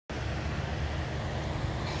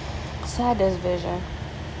had this vision.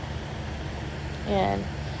 And,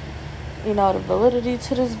 the validity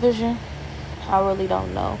to this vision, I really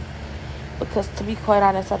don't know. Because to be quite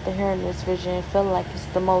honest, after hearing this vision, it felt like it's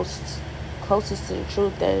the most closest to the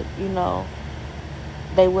truth that,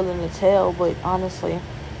 they willing to tell. But honestly,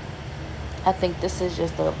 I think this is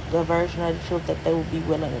just the version of the truth that they will be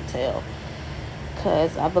willing to tell.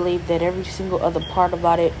 Because I believe that every single other part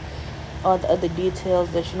about it, all the other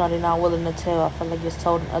details that, they're not willing to tell, I feel like it's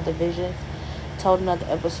told in other visions, told in other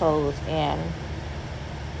episodes, and,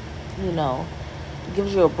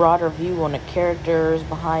 gives you a broader view on the characters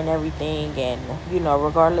behind everything, and,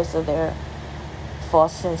 regardless of their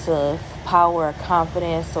false sense of power,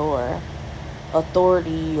 confidence, or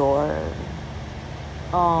authority, or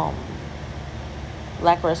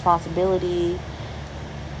lack of responsibility,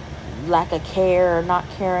 lack of care, not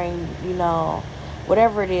caring,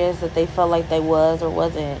 whatever it is that they felt like they was or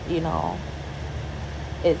wasn't,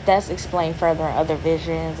 that's explained further in other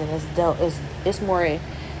visions, and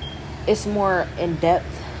it's more in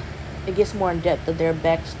depth. It gets more in depth of their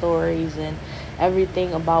backstories and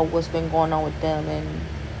everything about what's been going on with them, and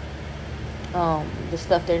the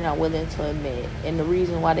stuff they're not willing to admit, and the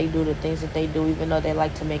reason why they do the things that they do, even though they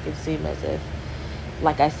like to make it seem as if,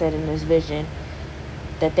 like I said in this vision,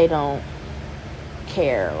 that they don't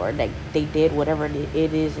care, or that they did whatever it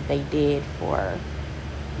is that they did for,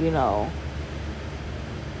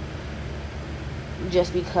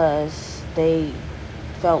 just because they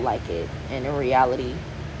felt like it. And in reality,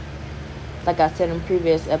 like I said in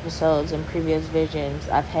previous episodes and previous visions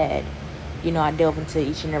I've had, I delve into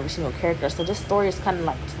each and every single character. So this story is kind of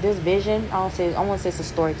like, this vision, I want to say it's a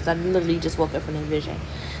story, because I literally just woke up from this vision.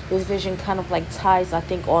 This vision kind of like ties, I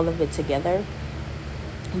think, all of it together,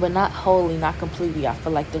 but not wholly, not completely. I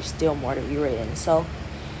feel like there's still more to be written. So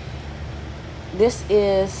this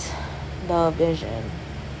is the vision.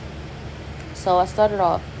 So I started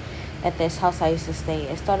off at this house I used to stay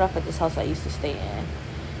in.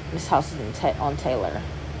 This house is on Taylor.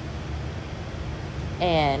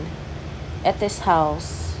 And at this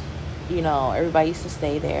house, everybody used to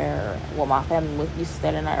stay there. Well, my family used to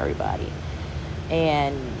stay there, not everybody.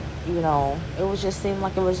 And, it was just seemed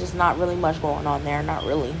like it was just not really much going on there. Not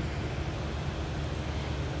really.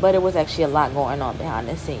 But it was actually a lot going on behind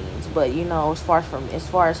the scenes. But, as far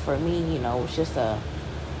as for me, it was just a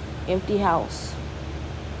empty house.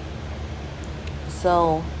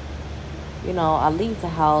 So, I leave the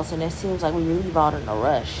house, and it seems like we leave out in a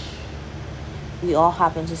rush. We all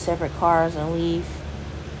hop into separate cars and leave,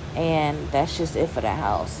 and that's just it for the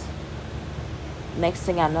house. Next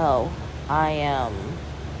thing I know, I am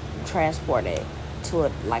transported to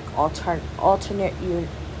a alternate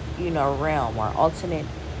realm, or alternate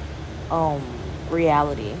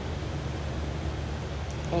reality.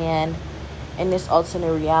 And in this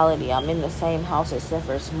alternate reality, I'm in the same house, except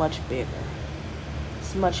for it's much bigger.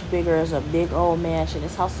 It's much bigger. It's a big old mansion.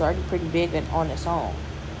 This house is already pretty big on its own,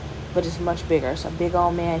 but it's much bigger. It's a big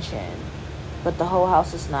old mansion, but the whole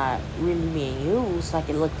house is not really being used like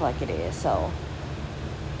it looked like it is. So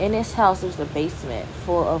in this house, there's a basement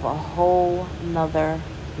full of a whole nother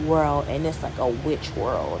world, and it's like a witch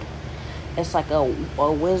world. It's like a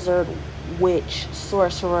wizard, witch,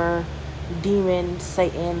 sorcerer, demon,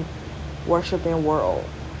 Satan worshiping world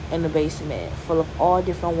in the basement, full of all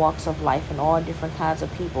different walks of life and all different kinds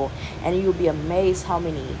of people. And you'll be amazed how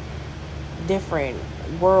many different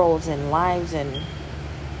worlds and lives and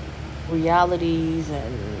realities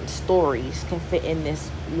and stories can fit in this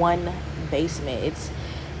one basement. It's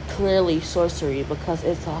clearly sorcery, because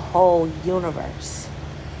it's a whole universe.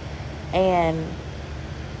 And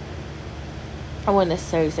I wouldn't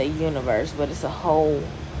necessarily say universe, but it's a whole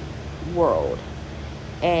world.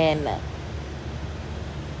 And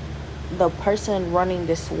the person running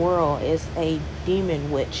this world is a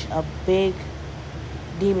demon witch, a big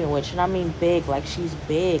demon witch. And I mean big, like she's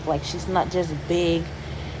big. Like she's not just big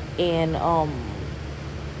in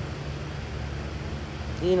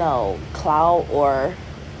clout or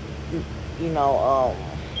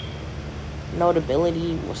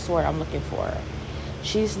notability. What's the word I'm looking for?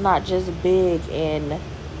 She's not just big in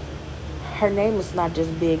her name is not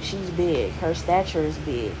just big, she's big. Her stature is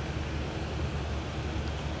big.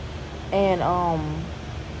 And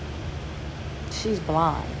she's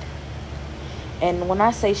blind. And when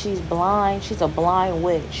I say she's blind, she's a blind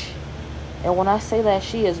witch. And when I say that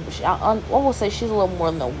I will say she's a little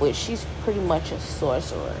more than a witch. She's pretty much a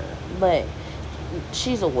sorcerer. But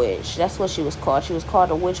she's a witch. That's what she was called. She was called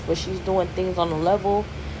a witch, but she's doing things on a level.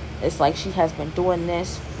 It's like she has been doing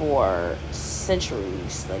this for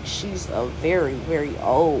centuries. Like she's a very, very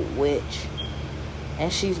old witch.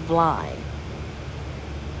 And she's blind.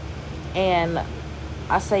 And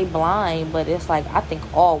I say blind, but it's like I think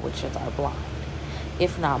all witches are blind,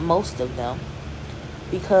 if not most of them,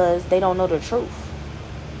 because they don't know the truth.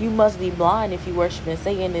 You must be blind if you worshiping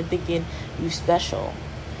Satan and thinking you special.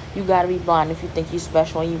 You gotta be blind if you think you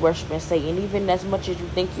special and you worshiping Satan. Even as much as you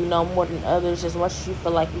think you know more than others, as much as you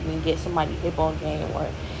feel like you can get somebody hip on game, or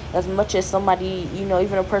as much as somebody,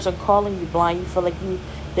 even a person calling you blind, you feel like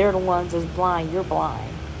they're the ones that's blind. You're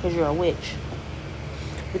blind because you're a witch.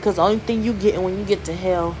 Because the only thing you get when you get to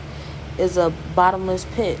hell is a bottomless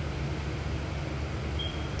pit.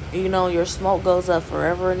 Your smoke goes up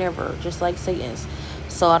forever and ever, just like Satan's.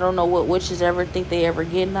 So I don't know what witches ever think they ever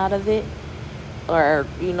getting out of it. Or,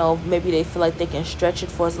 maybe they feel like they can stretch it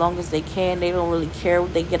for as long as they can. They don't really care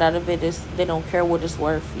what they get out of it. They don't care what it's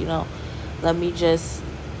worth, Let me just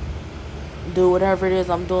do whatever it is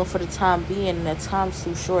I'm doing for the time being. And the time's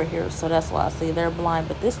too short here. So that's why I say they're blind.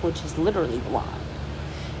 But this witch is literally blind.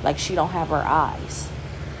 Like, she don't have her eyes.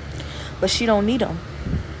 But she don't need them.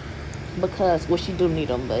 Because, she do need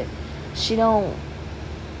them. But she don't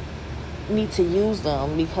need to use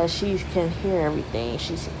them because she can hear everything.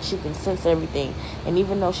 She can sense everything. And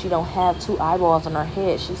even though she don't have 2 eyeballs in her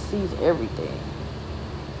head, she sees everything.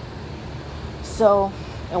 So,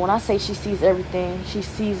 and when I say she sees everything, she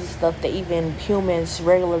sees the stuff that even humans,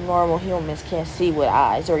 regular normal humans, can't see with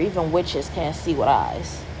eyes, or even witches can't see with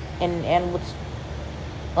eyes, and with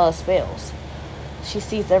spells. She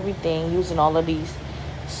sees everything using all of these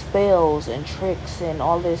spells and tricks and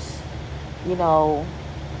all this,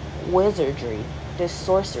 wizardry, this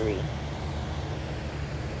sorcery.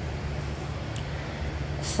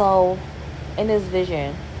 So, in this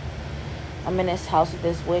vision, I'm in this house with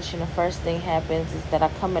this witch, and the first thing happens is that I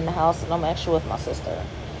come in the house and I'm actually with my sister.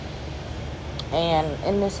 And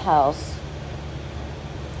in this house,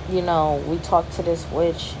 we talk to this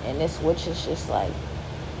witch, and this witch is just like,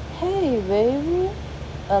 hey, baby.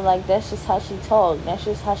 Like, that's just how she talks. That's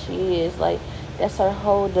just how she is. Like, that's her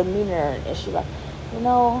whole demeanor. And she like,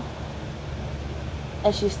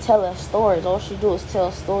 and she's telling stories. All she do is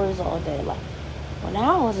tell stories all day. Like, when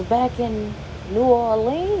I was back in New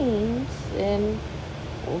Orleans,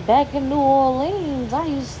 I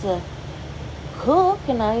used to cook,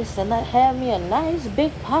 and I used to have me a nice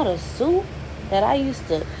big pot of soup that I used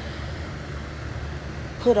to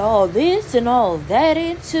put all this and all that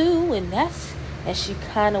into, and she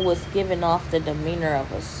kind of was giving off the demeanor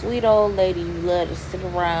of a sweet old lady who loved to sit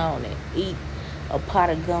around and eat a pot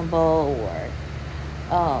of gumbo, or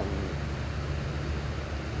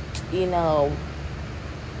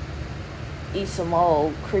eat some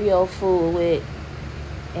old Creole food with,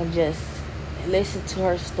 and just listen to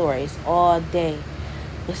her stories all day.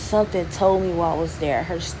 But something told me while I was there,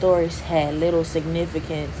 her stories had little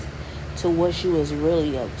significance to what she was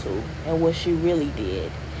really up to and what she really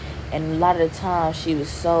did. And a lot of the time she was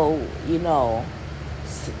so,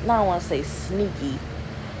 not want to say sneaky,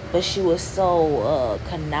 but she was so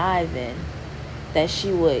conniving that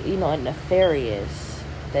she would, and nefarious,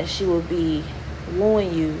 that she would be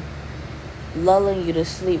wooing you, lulling you to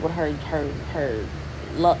sleep with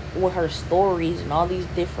with her stories and all these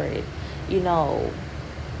different,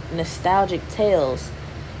 nostalgic tales.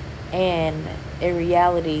 And in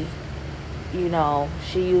reality,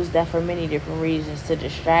 she used that for many different reasons, to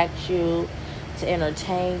distract you, to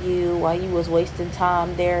entertain you while you was wasting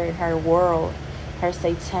time there in her world, her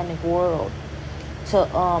satanic world, to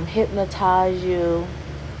hypnotize you,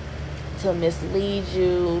 to mislead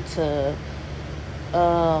you, to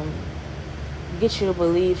get you to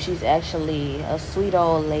believe she's actually a sweet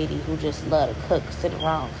old lady who just loved to cook, sit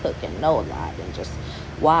around, cook, and know a lot, and just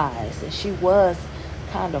wise. And she was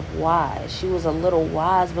kind of wise. She was a little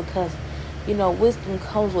wise because, wisdom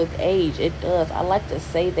comes with age. It does. I like to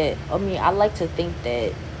say that. I like to think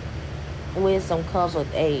that wisdom comes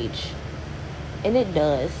with age. And it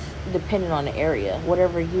does, depending on the area.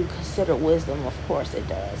 Whatever you consider wisdom, of course it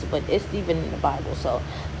does. But it's even in the Bible, so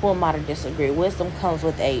who am I to disagree? Wisdom comes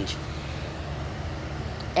with age.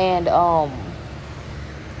 And,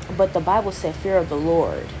 but the Bible said fear of the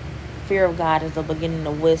Lord. Fear of God is the beginning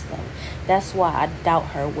of wisdom. That's why I doubt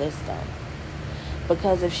her wisdom.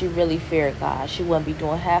 Because if she really feared God, she wouldn't be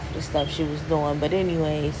doing half of the stuff she was doing. But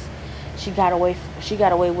anyways, she got away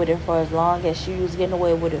with it for as long as she was getting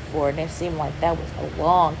away with it for. And it seemed like that was a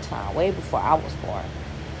long time, way before I was born.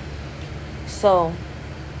 So,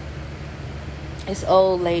 this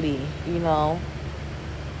old lady,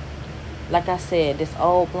 like I said, this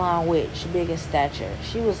old blonde witch, big in stature.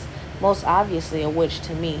 She was most obviously a witch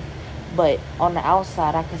to me. But on the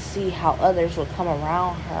outside, I could see how others would come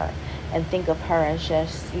around her and think of her as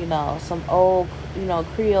just, some old,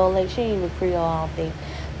 Creole lady. She ain't even Creole, I don't think.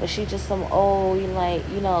 but she just some old,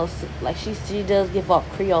 like she does give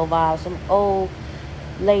off Creole vibes. Some old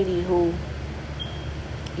lady who,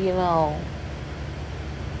 you know,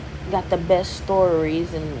 got the best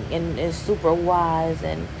stories and is super wise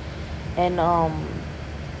and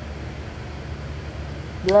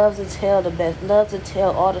loves to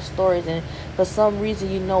tell all the stories, and for some reason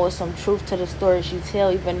it's some truth to the stories she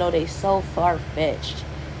tell, even though they so far-fetched.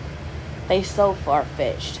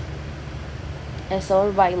 And so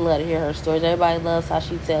everybody love to hear her stories. Everybody loves how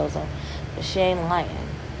she tells them, but she ain't lying.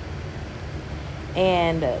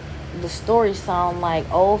 And the stories sound like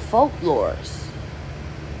old folklores.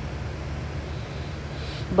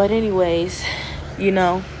 But anyways,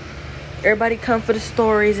 everybody come for the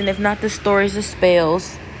stories, and if not the stories, the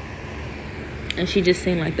spells. And she just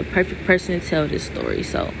seemed like the perfect person to tell this story.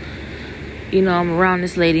 So, I'm around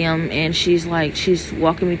this lady, and she's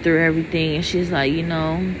walking me through everything, and she's like,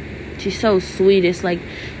 she's so sweet. It's like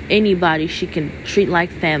anybody she can treat like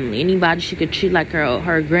family. Anybody she could treat like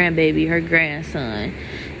her grandbaby, her grandson,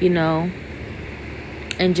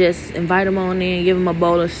 and just invite them on in, give them a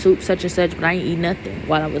bowl of soup, such and such. But I ain't eat nothing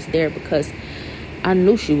while I was there because I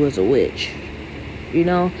knew she was a witch.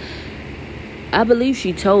 I believe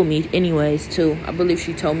she told me anyways too. I believe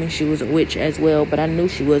she told me she was a witch as well, but I knew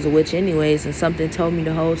she was a witch anyways, and something told me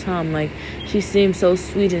the whole time, like, she seems so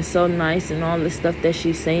sweet and so nice and all the stuff that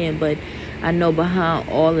she's saying, but I know behind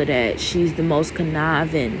all of that, she's the most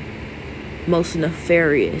conniving, most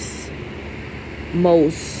nefarious,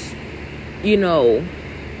 most,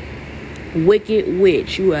 wicked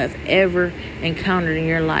witch you have ever encountered in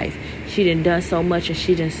your life. She done so much, and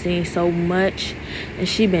she done seen so much, and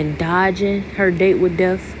she been dodging her date with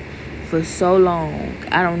death for so long.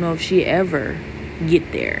 I don't know if she ever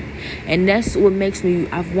get there, and that's what makes me.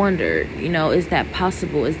 I've wondered, is that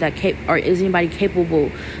possible? Is that or is anybody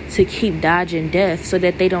capable to keep dodging death so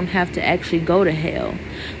that they don't have to actually go to hell?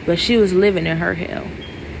 But she was living in her hell.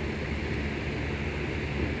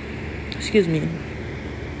 Excuse me.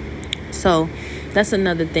 So that's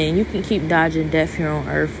another thing. You can keep dodging death here on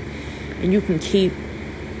earth, and you can keep,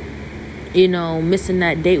 missing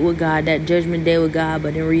that date with God, that judgment day with God.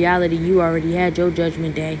 But in reality, you already had your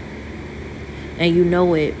judgment day, and you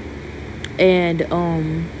know it. And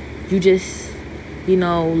you just,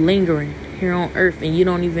 lingering here on earth, and you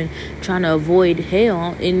don't even trying to avoid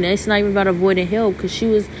hell. And it's not even about avoiding hell, because she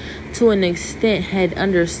was, to an extent, had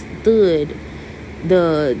understood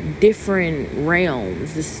the different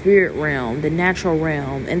realms, the spirit realm, the natural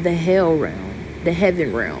realm, and the hell realm, the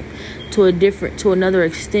heaven realm. To another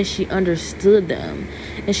extent, she understood them,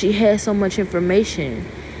 and she had so much information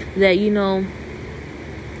that,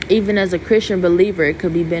 even as a Christian believer, it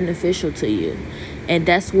could be beneficial to you. And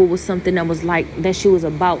that's what was something that was like, that she was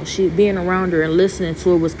about. She being around her and listening to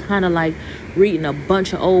her was kind of like reading a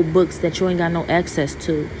bunch of old books that you ain't got no access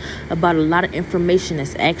to, about a lot of information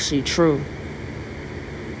that's actually true.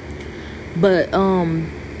 But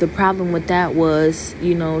the problem with that was,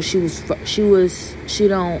 she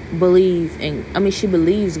don't believe in, she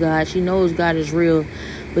believes God. She knows God is real,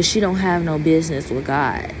 but she don't have no business with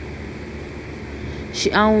God. I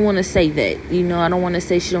don't want to say that, I don't want to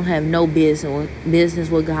say she don't have no business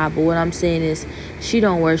with God, but what I'm saying is she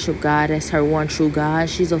don't worship God as her one true God.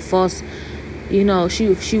 She's a false,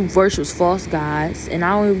 she worships false gods, and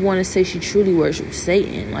I don't even want to say she truly worships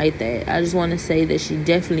Satan like that. I just want to say that she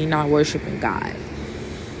definitely not worshiping God.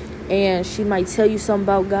 And she might tell you something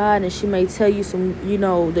about God, and she may tell you some,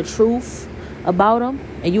 the truth about him,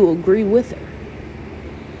 and you agree with her.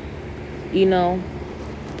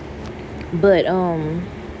 But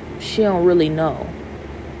she don't really know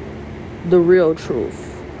the real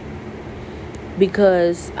truth.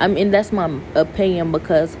 Because that's my opinion,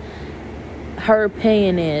 because her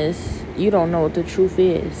opinion is you don't know what the truth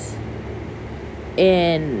is.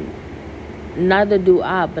 And neither do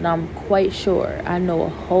I, but I'm quite sure I know a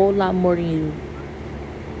whole lot more than you.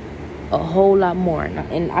 A whole lot more.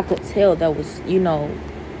 And I could tell that was,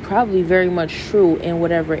 probably very much true in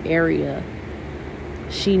whatever area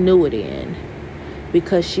she knew it in.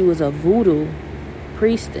 Because she was a voodoo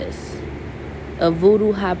priestess. A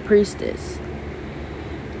voodoo high priestess.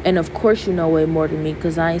 And of course you know way more than me,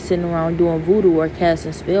 because I ain't sitting around doing voodoo or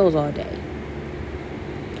casting spells all day.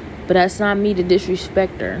 But that's not me to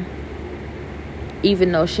disrespect her,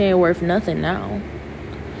 even though she ain't worth nothing now.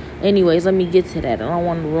 Anyways, let me get to that. I don't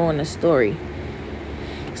want to ruin the story.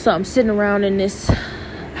 So I'm sitting around in this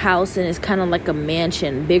house, and it's kind of like a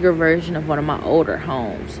mansion, bigger version of one of my older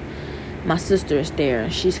homes. My sister is there,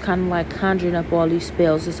 and she's kind of like conjuring up all these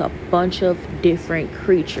spells. There's a bunch of different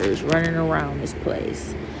creatures running around this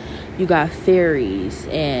place. You got fairies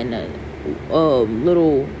and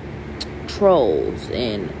little trolls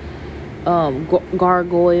and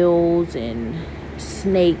gargoyles and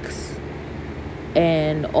snakes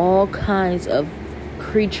and all kinds of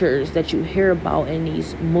creatures that you hear about in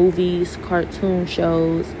these movies, cartoon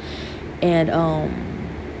shows, and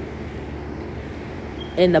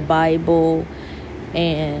in the Bible,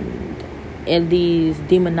 and in these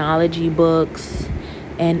demonology books,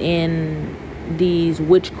 and in these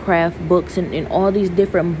witchcraft books, and in all these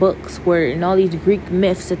different books where in all these Greek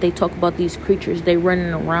myths that they talk about these creatures, they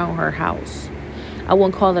running around her house. I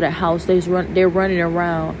wouldn't call it a house. They're running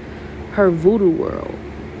around her voodoo world.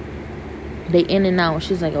 They in and out.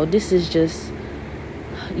 She's like, oh, this is just,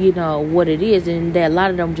 what it is. And that a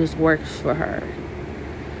lot of them just works for her.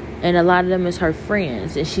 And a lot of them is her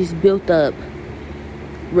friends. And she's built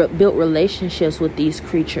relationships with these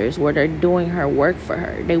creatures where they're doing her work for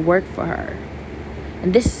her. They work for her.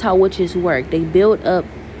 And this is how witches work. They build up,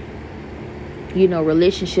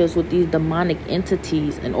 relationships with these demonic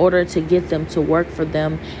entities in order to get them to work for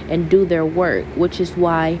them and do their work. Which is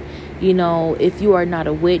why, if you are not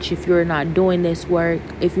a witch, if you're not doing this work,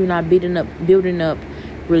 if you're not building up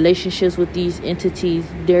relationships with these entities,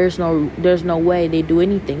 there's no way they do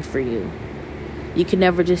anything for you. You can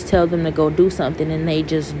never just tell them to go do something and they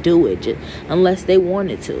just do it, unless they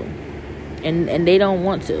wanted to, and they don't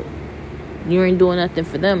want to. You ain't doing nothing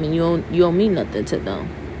for them, and you don't mean nothing to them.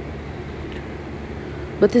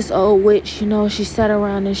 But this old witch, she sat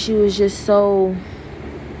around and she was just so,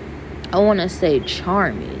 I want to say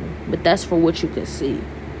charming, but that's for what you could see.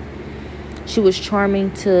 She was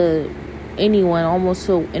charming to anyone, almost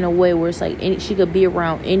so in a way where it's like she could be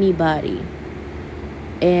around anybody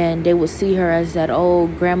and they would see her as that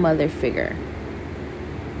old grandmother figure.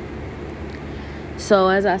 So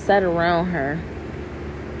as I sat around her,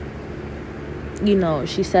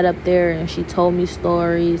 she sat up there and she told me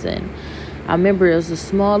stories. And I remember it was a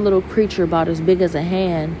small little creature about as big as a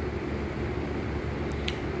hand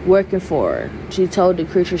working for her. She told the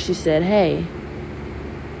creature, she said, hey,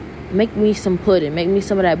 make me some pudding. Make me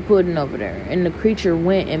some of that pudding over there. And the creature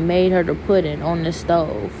went and made her the pudding on the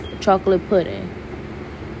stove. Chocolate pudding.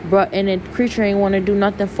 And the creature ain't want to do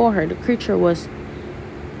nothing for her. The creature was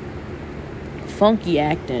funky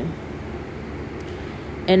acting.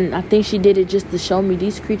 And I think she did it just to show me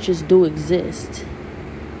these creatures do exist.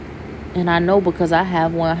 And I know because I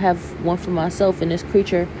have one. I have one for myself. And this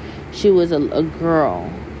creature, she was a girl.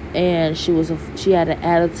 And she had an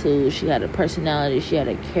attitude. She had a personality. She had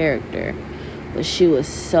a character. But she was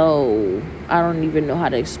so, I don't even know how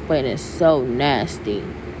to explain it, so nasty.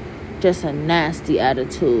 Just a nasty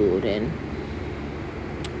attitude. And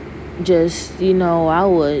just, I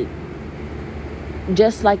would,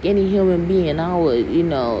 just like any human being, I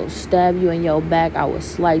would, stab you in your back. I would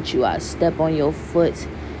slice you. I'd step on your foot,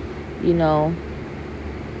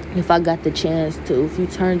 if I got the chance to. If you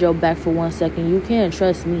turned your back for 1 second, you can't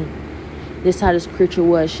trust me. This is how this creature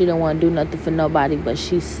was. She didn't want to do nothing for nobody, but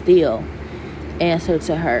she still answered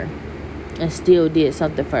to her and still did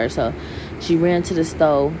something for her. So she ran to the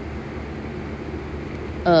stove,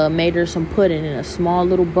 made her some pudding in a small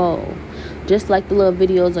little bowl, just like the little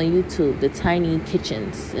videos on YouTube, the tiny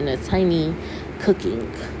kitchens and the tiny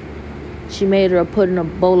cooking. She made her a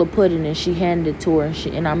bowl of pudding, and she handed it to her.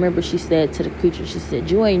 And I remember she said to the creature, she said,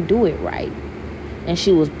 you ain't do it right. And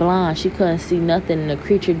she was blind. She couldn't see nothing. And the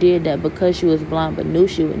creature did that because she was blind, but knew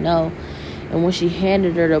she would know. And when she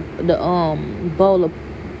handed her the bowl of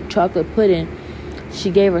chocolate pudding, she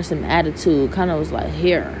gave her some attitude. Kind of was like,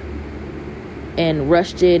 here. And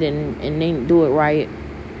rushed it and didn't do it right.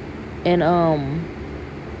 And I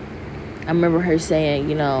remember her saying,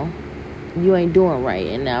 you ain't doing right.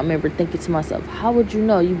 And I remember thinking to myself, how would you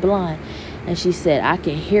know? You blind. And she said, I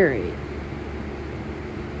can hear it.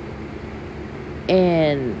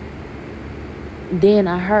 And then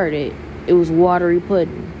I heard it. It was watery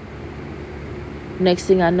pudding. Next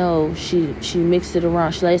thing I know, she mixed it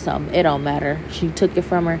around. She laid something. It don't matter. She took it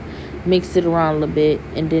from her, mixed it around a little bit,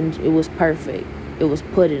 and then it was perfect. It was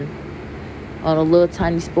pudding on a little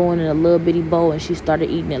tiny spoon in a little bitty bowl, and she started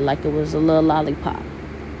eating it like it was a little lollipop.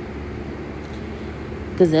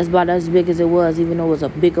 Because that's about as big as it was, even though it was a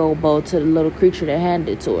big old bowl to the little creature that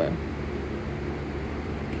handed it to her.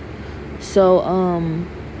 So,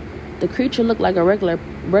 the creature looked like a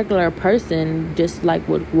regular person, just like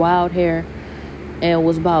with wild hair, and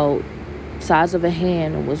was about size of a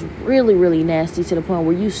hand, and was really, really nasty to the point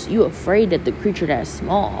where you afraid that the creature that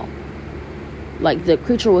small. Like, the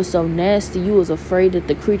creature was so nasty, you was afraid that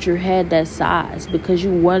the creature had that size, because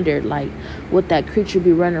you wondered, like, what that creature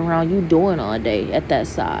be running around you doing all day at that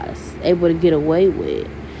size, able to get away with.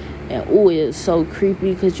 And it's so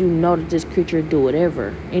creepy because you know that this creature do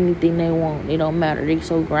whatever, anything they want. It don't matter. They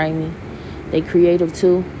so grimy. They creative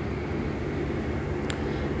too.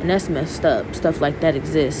 And that's messed up. Stuff like that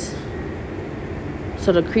exists.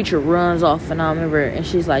 So the creature runs off, and I remember, and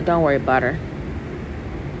she's like, don't worry about her.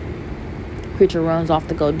 Creature runs off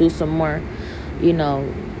to go do some more,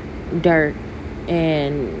 dirt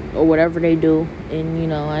and or whatever they do,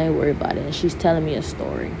 and I ain't worried about it. And she's telling me a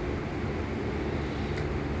story.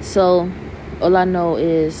 So all I know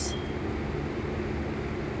is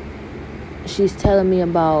she's telling me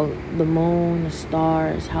about the moon, the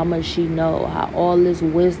stars, how much she know, how all this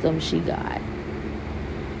wisdom she got.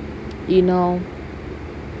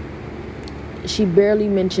 She barely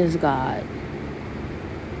mentions God.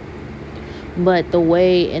 But the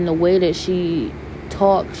way that she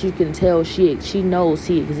talks, you can tell she knows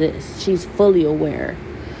he exists. She's fully aware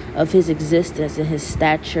of his existence and his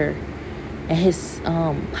stature and his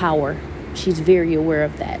power. She's very aware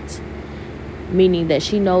of that. Meaning that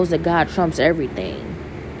she knows that God trumps everything.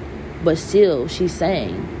 But still, she's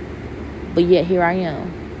saying, but yet here I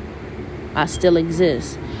am. I still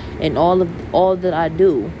exist. And all that I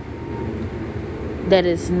do, that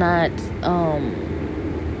is not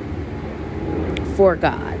for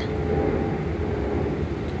God.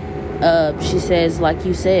 She says, like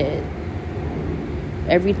you said,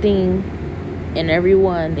 everything and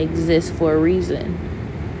everyone exists for a reason.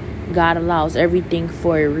 God allows everything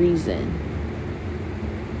for a reason.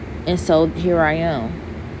 And so here I am.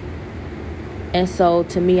 And so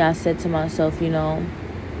to me, I said to myself, you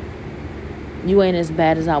ain't as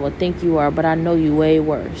bad as I would think you are, but I know you way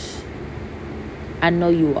worse. I know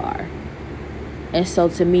you are. And so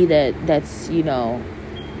to me, that's, I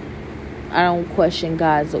don't question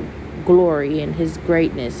God's glory and his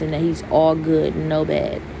greatness and that he's all good and no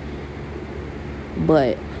bad.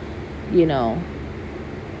 But,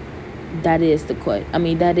 that is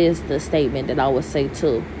the statement that I would say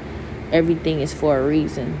too. Everything is for a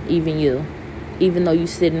reason, even you. Even though you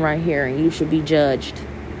sitting right here and you should be judged.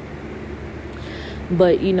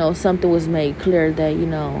 But, something was made clear that,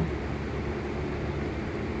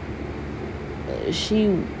 she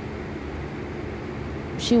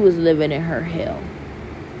was living in her hell.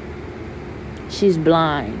 She's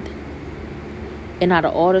blind. And out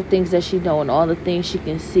of all the things that she knows and all the things she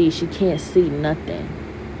can see, she can't see nothing.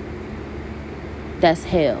 That's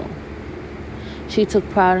hell. She took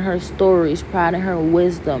pride in her stories, pride in her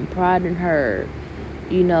wisdom, pride in her,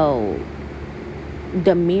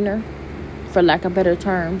 demeanor, for lack of better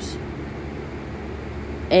terms.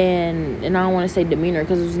 And I don't want to say demeanor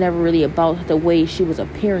because it was never really about the way she was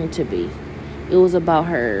appearing to be. It was about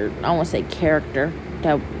her, I don't want to say character.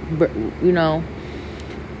 That,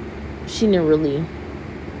 she didn't really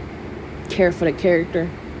care for the character.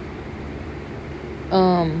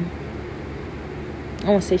 I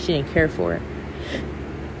won't say she didn't care for it.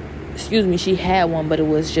 Excuse me, she had one, but it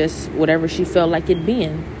was just whatever she felt like it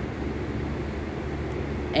being.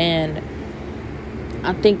 And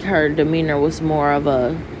I think her demeanor was more of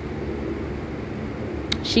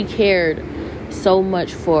she cared so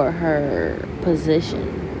much for her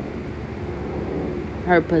position.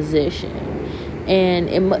 And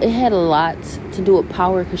it had a lot to do with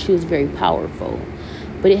power because she was very powerful.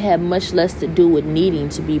 But it had much less to do with needing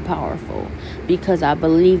to be powerful. Because I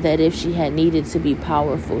believe that if she had needed to be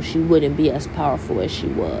powerful, she wouldn't be as powerful as she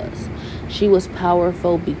was. She was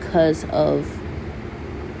powerful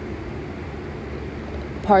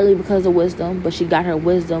partly because of wisdom, but she got her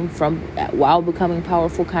wisdom from while becoming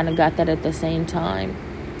powerful, kind of got that at the same time.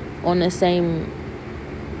 On the same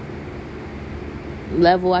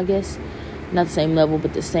level, I guess. Not the same level,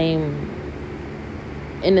 but in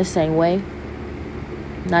the same way.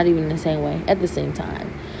 Not even in the same way, at the same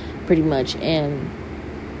time, pretty much. And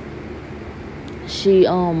she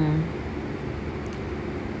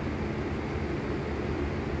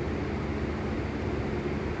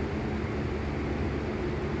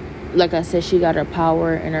like I said, she got her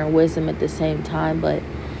power and her wisdom at the same time, but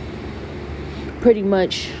pretty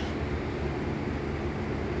much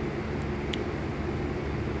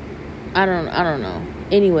I don't know.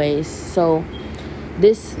 Anyways, so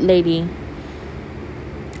this lady,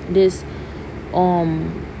 this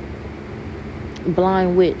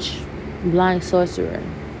blind witch, blind sorcerer,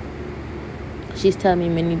 she's telling me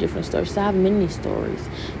many different stories. So I have many stories.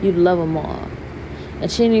 You'd love them all.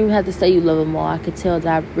 And she didn't even have to say you love them all. I could tell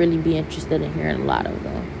that I'd really be interested in hearing a lot of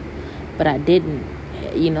them. But I didn't.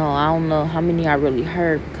 I don't know how many I really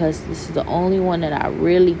heard because this is the only one that I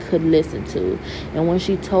really could listen to. And when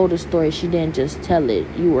she told the story, she didn't just tell it.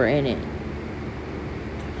 You were in it.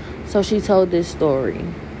 So she told this story.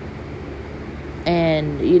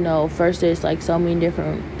 And, you know, first there's like so many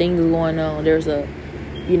different things going on. There's a,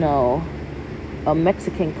 you know, a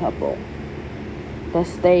Mexican couple that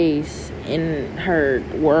stays in her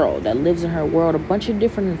world, that lives in her world. A bunch of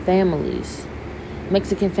different families,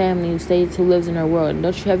 Mexican family who lives in her world.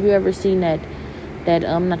 Have you ever seen that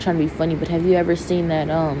I'm not trying to be funny, but have you ever seen that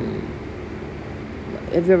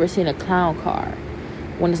have you ever seen a clown car?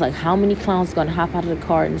 When it's like, how many clowns gonna hop out of the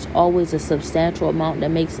car, and it's always a substantial amount that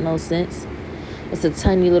makes no sense. It's a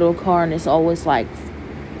tiny little car, and it's always like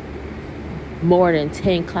more than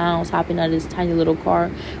 10 clowns hopping out of this tiny little car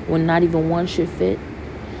when not even one should fit.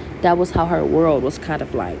 That was how her world was kind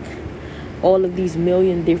of like. All of these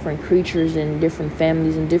million different creatures and different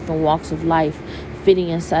families and different walks of life fitting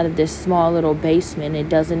inside of this small little basement. It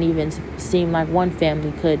doesn't even seem like one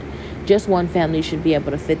family should be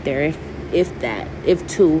able to fit there, if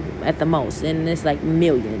two at the most, and it's like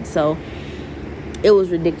millions. So it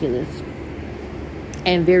was ridiculous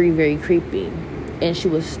and very, very creepy. And she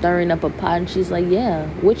was stirring up a pot, and she's like, yeah,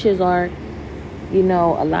 witches are, you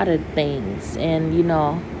know, a lot of things. And, you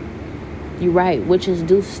know, you're right, witches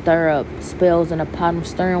do stir up spells in a pot. I'm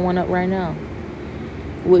stirring one up right now.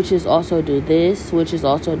 Witches also do this, witches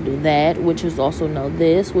also do that, witches also know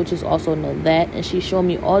this, witches also know that. And she showed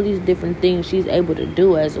me all these different things she's able to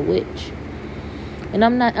do as a witch. And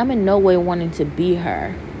I'm in no way wanting to be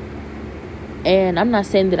her. And I'm not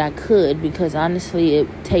saying that I could, because honestly it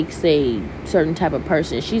takes a certain type of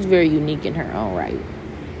person. She's very unique in her own right.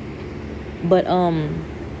 But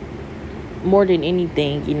more than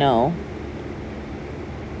anything, you know,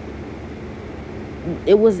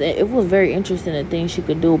 it was very interesting the things she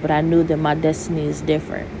could do, but I knew that my destiny is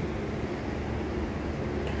different.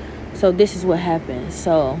 So this is what happened.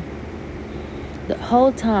 So the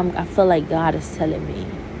whole time I feel like God is telling me,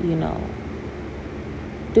 you know,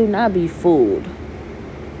 do not be fooled.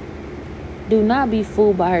 Do not be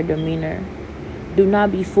fooled by her demeanor. Do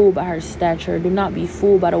not be fooled by her stature. Do not be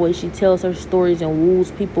fooled by the way she tells her stories and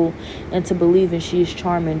woos people into believing she is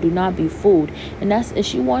charming. Do not be fooled. And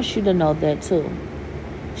she wants you to know that too.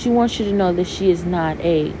 She wants you to know that she is not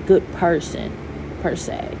a good person, per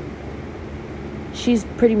se. She's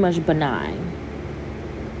pretty much benign.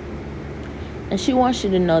 And she wants you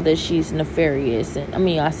to know that she's nefarious. And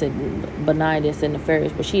I said benignness and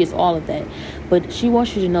nefarious, but she is all of that. But she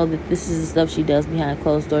wants you to know that this is the stuff she does behind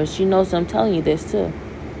closed doors. She knows I'm telling you this too.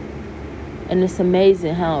 And it's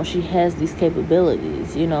amazing how she has these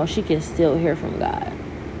capabilities. You know, she can still hear from God.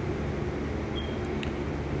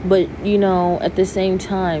 But, you know, at the same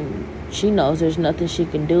time, she knows there's nothing she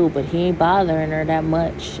can do, but he ain't bothering her that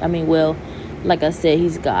much. Like I said,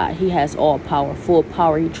 he's God. He has all power, full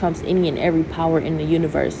power. He trumps any and every power in the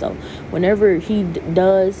universe. So whenever he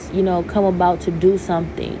does, you know, come about to do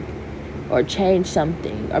something or change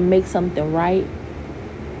something or make something right,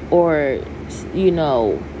 or, you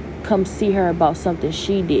know, come see her about something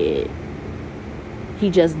she did,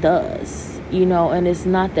 he just does, you know. And it's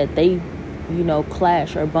not that they, you know,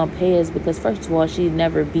 clash or bump heads, because first of all, she'd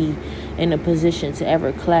never be in a position to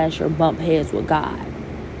ever clash or bump heads with God.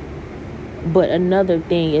 But another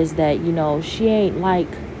thing is that, you know, she ain't like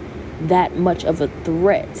that much of a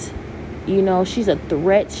threat. You know, she's a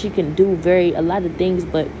threat. She can do a lot of things,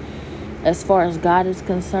 but as far as God is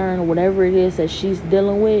concerned, whatever it is that she's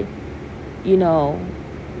dealing with, you know,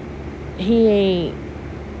 he'll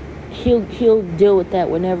deal with that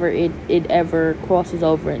whenever it ever crosses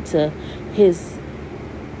over into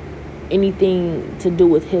anything to do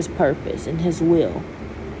with his purpose and his will.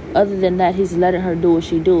 Other than that, he's letting her do what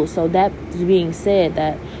she do. So that being said,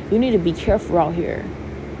 that you need to be careful out here.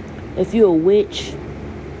 If you're a witch,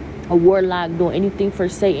 a warlock, doing anything for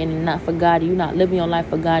Satan and not for God, you're not living your life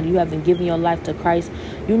for God, you haven't given your life to Christ,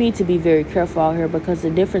 you need to be very careful out here, because the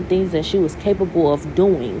different things that she was capable of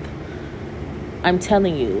doing, I'm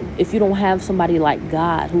telling you, if you don't have somebody like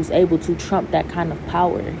God who's able to trump that kind of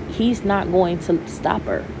power, he's not going to stop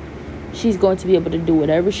her. She's going to be able to do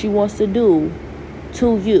whatever she wants to do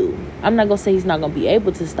to you. I'm not going to say he's not going to be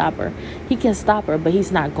able to stop her. He can stop her, but he's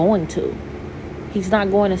not going to. He's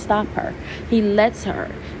not going to stop her. He lets her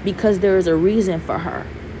because there is a reason for her.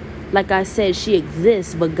 Like I said, she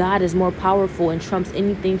exists, but God is more powerful and trumps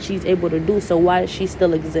anything she's able to do. So why does she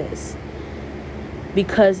still exist?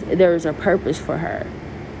 Because there is a purpose for her.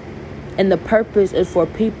 And the purpose is for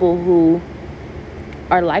people who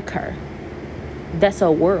are like her. That's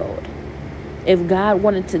her world. If God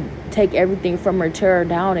wanted to take everything from her, tear her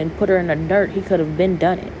down, and put her in the dirt, he could have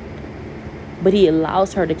done it. But he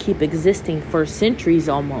allows her to keep existing for centuries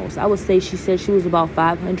almost. I would say she said she was about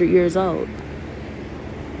 500 years old.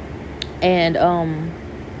 And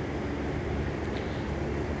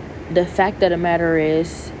the fact of the matter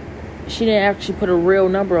is, she didn't actually put a real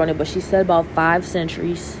number on it, but she said about 5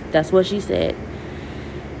 centuries. That's what she said.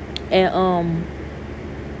 And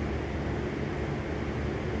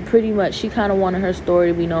pretty much she kind of wanted her story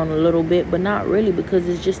to be known a little bit, but not really, because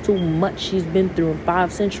it's just too much she's been through in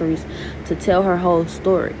 5 centuries to tell her whole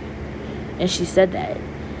story. And she said that.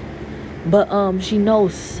 But she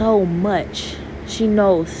knows so much. She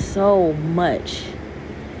knows so much.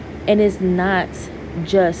 And it's not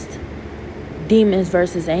just demons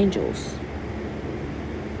versus angels.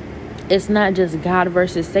 It's not just God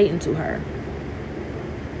versus Satan to her.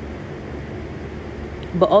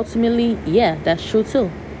 But ultimately, yeah, that's true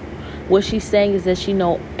too. What she's saying is that she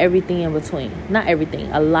know everything in between. Not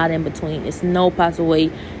everything, a lot in between. It's no possible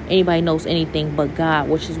way anybody knows anything but God,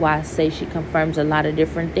 which is why I say she confirms a lot of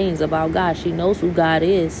different things about God. She knows who God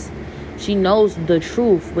is. She knows the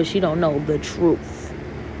truth, but she don't know the truth.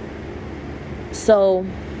 So,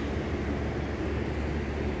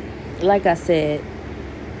 like I said,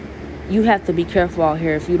 you have to be careful out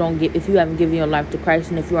here if you haven't given your life to Christ,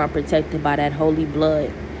 and if you aren't protected by that holy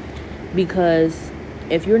blood. Because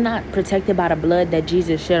if you're not protected by the blood that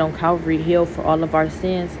Jesus shed on Calvary Hill for all of our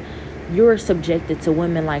sins, you're subjected to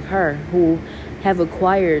women like her who have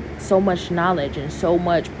acquired so much knowledge and so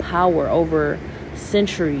much power over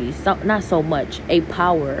centuries. Not so much, a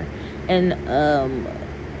power and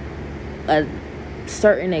a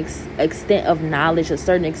certain extent of knowledge, a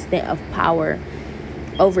certain extent of power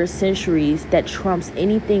over centuries that trumps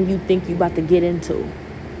anything you think you about to get into.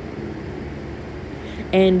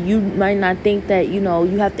 And you might not think that, you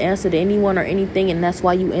have to answer to anyone or anything, and that's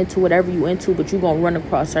why you into whatever you into, but you're going to run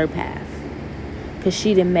across her path. Because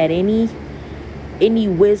she done met any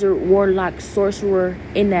wizard, warlock, sorcerer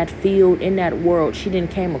in that field, in that world. She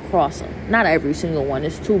didn't came across them. Not every single one.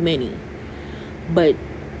 It's too many. But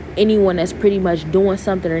anyone that's pretty much doing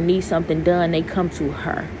something or needs something done, they come to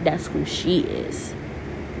her. That's who she is.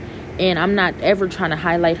 And I'm not ever trying to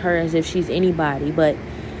highlight her as if she's anybody, but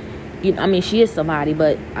she is somebody,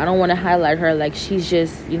 but I don't want to highlight her like she's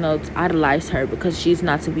just, idolize her, because she's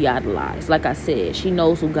not to be idolized. Like I said, she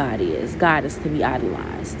knows who God is. God is to be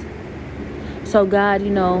idolized. So God,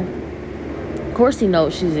 of course he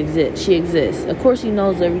knows she exists. Of course he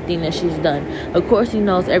knows everything that she's done. Of course he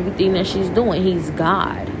knows everything that she's doing. He's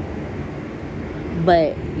God.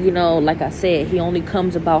 But, like I said, he only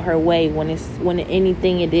comes about her way when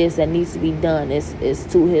anything it is that needs to be done is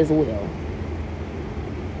to his will.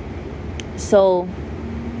 So,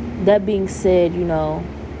 that being said,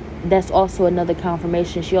 that's also another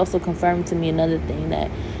confirmation. She also confirmed to me another thing, that,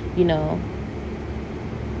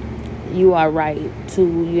 you are right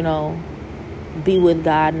to, be with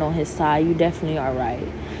God and on his side. You definitely are right.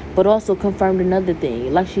 But also confirmed another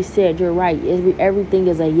thing. Like she said, you're right. Everything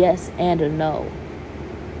is a yes and a no.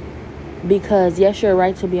 Because, yes, you're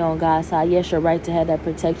right to be on God's side. Yes, you're right to have that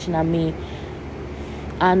protection.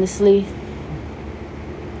 Honestly,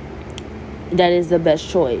 that is the best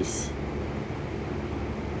choice.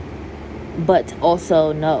 But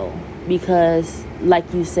also no, because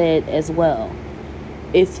like you said as well,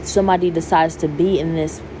 if somebody decides to be in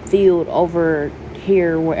this field over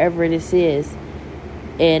here, wherever this is,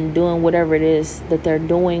 and doing whatever it is that they're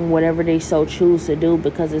doing, whatever they so choose to do,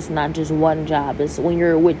 because it's not just one job. It's when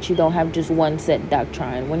you're a witch, you don't have just one set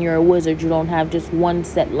doctrine. When you're a wizard, you don't have just one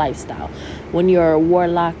set lifestyle. When you're a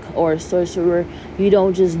warlock or a sorcerer, you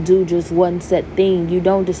don't just do just one set thing. You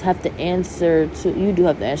don't just have to answer to, you do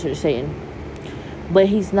have to answer to Satan. But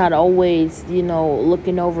he's not always,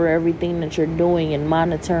 looking over everything that you're doing and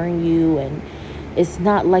monitoring you, and it's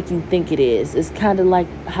not like you think it is. It's kind of like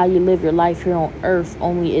how you live your life here on earth,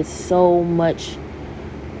 only it's so much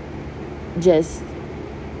just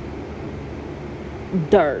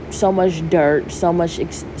dirt, so much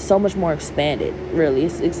more expanded. Really,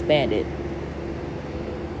 it's expanded.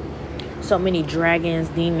 So many dragons,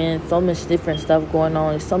 demons, so much different stuff going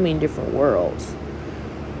on in so many different worlds.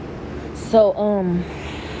 So,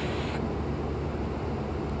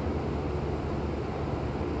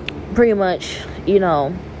 pretty much,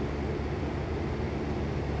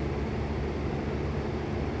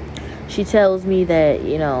 she tells me that,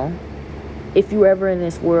 if you're ever in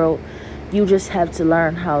this world, you just have to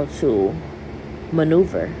learn how to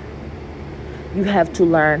maneuver. You have to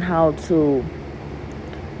learn how to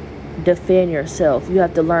defend yourself. You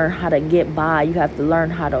have to learn how to get by. You have to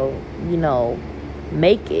learn how to,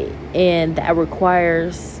 make it. And that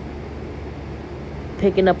requires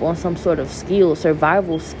picking up on some sort of skill,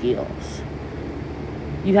 survival skills.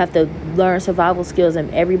 You have to learn survival skills, and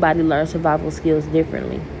everybody learns survival skills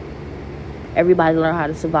differently. Everybody learn how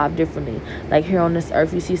to survive differently. Like here on this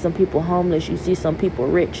earth, you see some people homeless, you see some people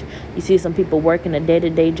rich, you see some people working a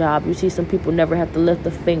day-to-day job, you see some people never have to lift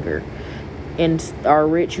a finger and are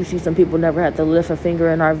rich, you see some people never have to lift a finger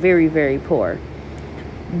and are very, very poor.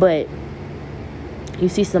 But you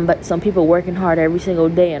see some people working hard every single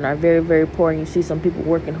day and are very, very poor. And you see some people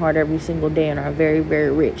working hard every single day and are very, very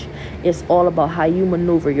rich. It's all about how you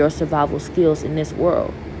maneuver your survival skills in this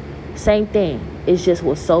world. Same thing. It's just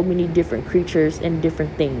with so many different creatures and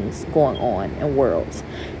different things going on in worlds.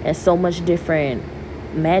 And so much different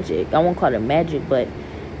magic. I won't call it magic, but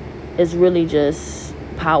it's really just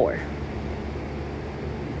power.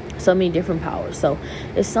 So many different powers. So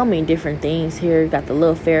it's so many different things here. You got the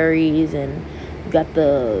little fairies and you got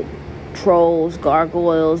the trolls,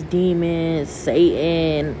 gargoyles, demons,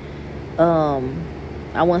 Satan.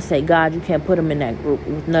 I want to say God, you can't put him in that group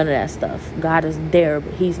with none of that stuff. God is there,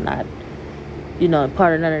 but he's not,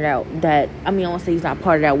 part of none of that. I mean, I want to say he's not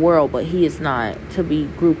part of that world, but he is not to be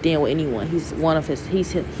grouped in with anyone. He's one of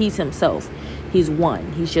he's himself. He's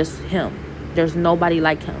one. He's just him. There's nobody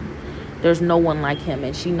like him. There's no one like him,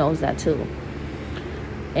 and she knows that too.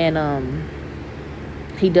 And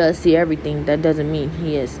he does see everything. That doesn't mean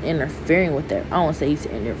he is interfering with that. I don't say he's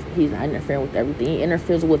not interfering with everything. He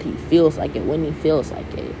interferes with what he feels like it when he feels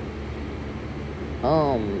like it.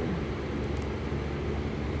 I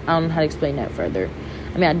don't know how to explain that further.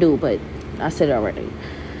 I mean, I do, but I said it already.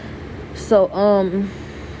 So,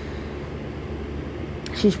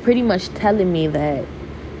 she's pretty much telling me that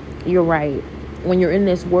you're right. When you're in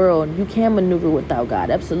this world, you can maneuver without God.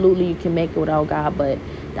 Absolutely, you can make it without God, but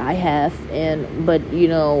I have, but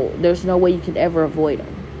there's no way you can ever avoid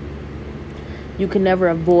him. You can never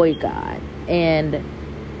avoid God. And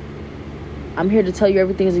I'm here to tell you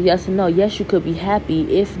everything is a yes and no. Yes, you could be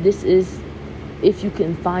happy if you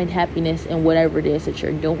can find happiness in whatever it is that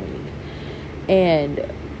you're doing. And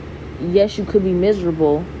yes, you could be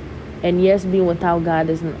miserable. And yes, being without God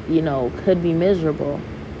is, could be miserable.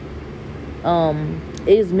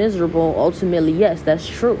 Is miserable ultimately. Yes, that's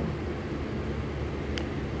true.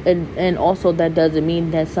 And also that doesn't mean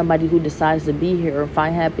that somebody who decides to be here or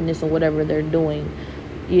find happiness in whatever they're doing,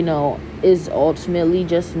 is ultimately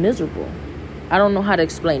just miserable. I don't know how to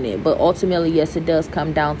explain it, but ultimately, yes, it does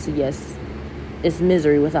come down to, yes, it's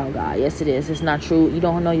misery without God. Yes, it is. It's not true. You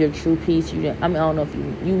don't know your true peace. I don't know if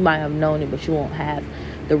you might have known it, but you won't have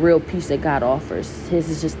the real peace that God offers. His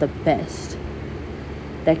is just the best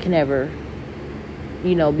that can ever,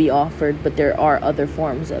 be offered, but there are other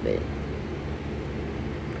forms of it.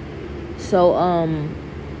 So,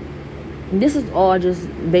 this is all just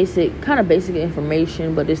basic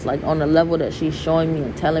information, but it's like on the level that she's showing me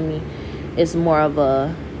and telling me, it's more of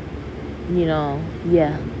a,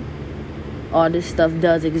 all this stuff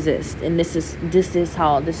does exist, and this is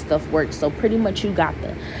how this stuff works. So pretty much you got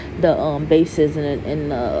the basis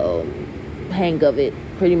and the hang of it.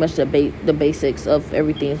 Pretty much the basics of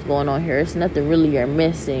everything that's going on here. It's nothing really you're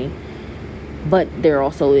missing, but there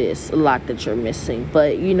also is a lot that you're missing.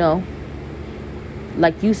 But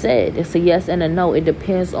like you said, it's a yes and a no. It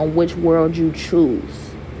depends on which world you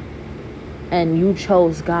choose. And you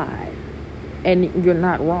chose God. And you're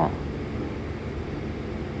not wrong.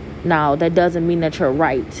 Now, that doesn't mean that you're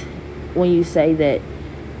right when you say that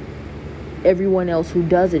everyone else who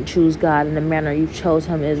doesn't choose God in the manner you chose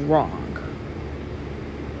him is wrong.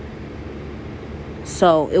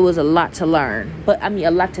 So, it was a lot to learn. But, a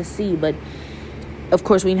lot to see. But, of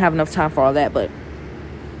course, we didn't have enough time for all that. But,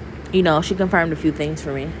 she confirmed a few things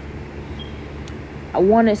for me. I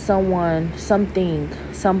wanted something,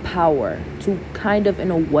 some power to kind of,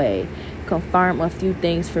 in a way, confirm a few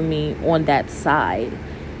things for me on that side.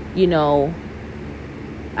 I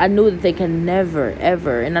knew that they can never,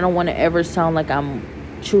 ever, and I don't want to ever sound like I'm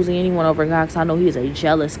choosing anyone over God, because I know he's a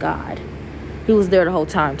jealous God. He was there the whole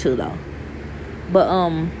time, too, though. But,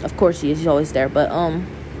 of course he is. He's always there. But,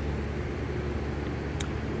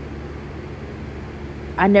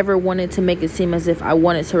 I never wanted to make it seem as if I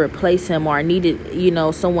wanted to replace him or I needed,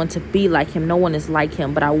 someone to be like him. No one is like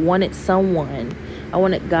him. But I wanted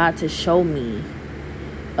God to show me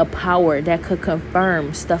a power that could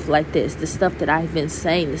confirm stuff like this. The stuff that I've been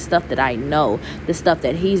saying, the stuff that I know, the stuff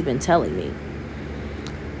that he's been telling me.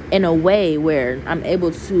 In a way where I'm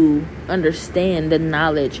able to understand the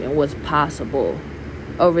knowledge and what's possible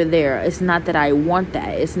over there. It's not that I want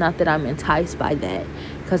that. It's not that I'm enticed by that.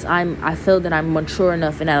 Because I feel that I'm mature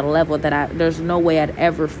enough and at a level that there's no way I'd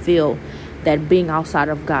ever feel that being outside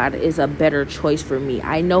of God is a better choice for me.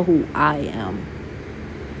 I know who I am.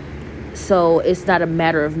 So it's not a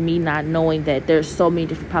matter of me not knowing that there's so many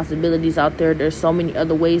different possibilities out there. There's so many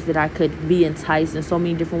other ways that I could be enticed, and so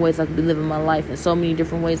many different ways I could be living my life, and so many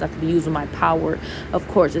different ways I could be using my power. Of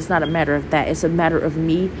course, it's not a matter of that. It's a matter of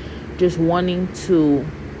me just wanting to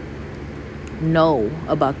know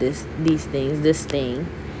about this thing.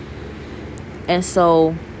 And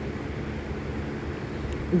so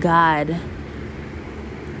God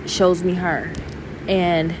shows me her,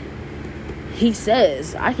 and he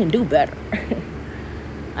says I can do better.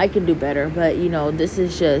 I can do better, but this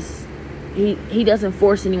is just, he doesn't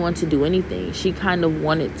force anyone to do anything. She kind of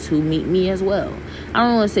wanted to meet me as well. I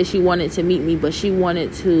don't want to say she wanted to meet me, but she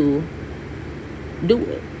wanted to do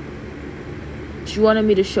it. She wanted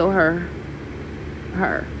me to show her.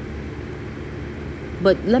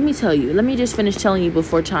 But let me just finish telling you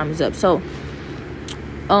before time is up. So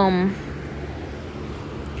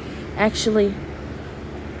actually,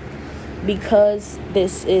 because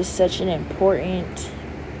this is such an important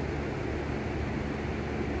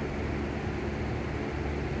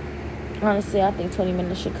honestly, I think 20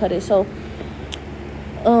 minutes should cut it. So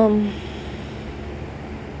I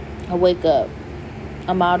wake up,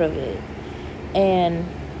 I'm out of it, and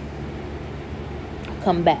I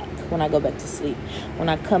come back when I go back to sleep. When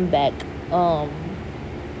I come back,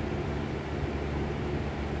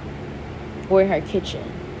 we're in her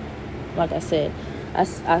kitchen. Like I said, I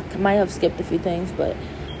might have skipped a few things, but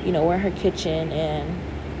we're in her kitchen, and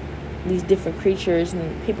these different creatures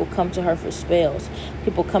and people come to her for spells.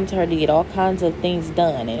 People come to her to get all kinds of things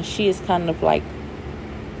done, and she is kind of like,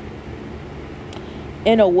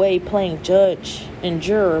 in a way, playing judge and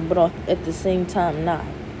juror, but at the same time not.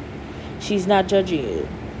 She's not judging you.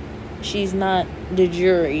 She's not the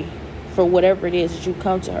jury for whatever it is that you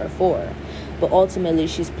come to her for. But ultimately,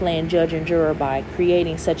 she's playing judge and juror by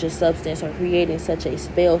creating such a substance or creating such a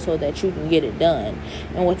spell so that you can get it done.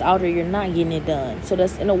 And without her, you're not getting it done. So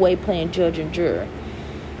that's, in a way, playing judge and juror,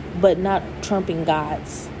 but not trumping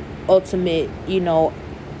God's ultimate,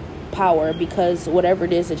 power. Because whatever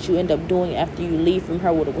it is that you end up doing after you leave from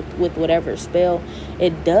her with whatever spell,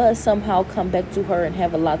 it does somehow come back to her and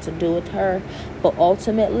have a lot to do with her. But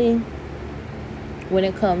ultimately, when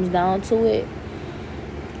it comes down to it,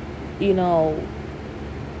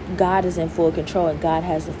 God is in full control, and God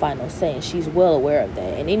has the final say, and she's well aware of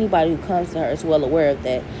that. And anybody who comes to her is well aware of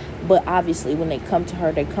that. But obviously, when they come to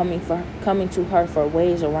her, they're coming to her for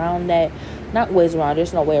ways around that. Not ways around,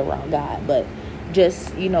 there's no way around God, but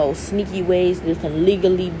just, sneaky ways that can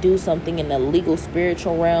legally do something in the legal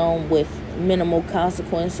spiritual realm with minimal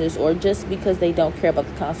consequences, or just because they don't care about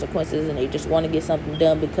the consequences and they just want to get something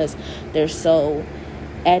done because they're so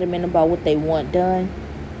adamant about what they want done.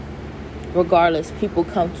 Regardless, people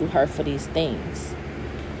come to her for these things.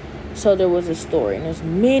 So there was a story, and there's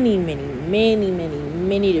many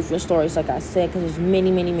different stories, like I said, because there's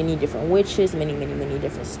many different witches, many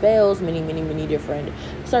different spells, many different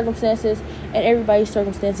circumstances, and everybody's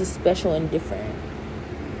circumstance is special and different.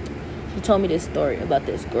 She told me this story about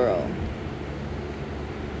this girl.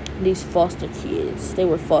 These foster kids, they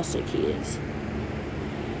were foster kids,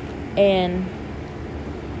 and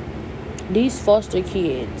these foster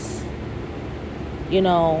kids,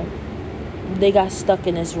 they got stuck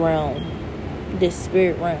in this realm, this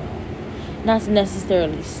spirit realm. Not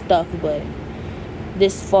necessarily stuck, but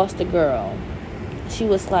this foster girl, she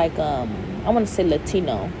was like, I want to say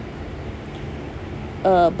Latino,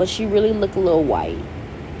 but she really looked a little white.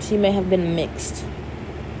 She may have been mixed.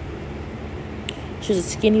 She was a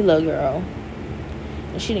skinny little girl,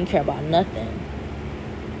 and she didn't care about nothing.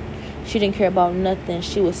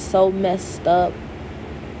 She was so messed up,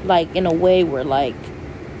 like, in a way where, like,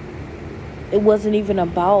 it wasn't even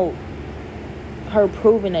about her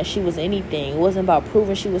proving that she was anything. It wasn't about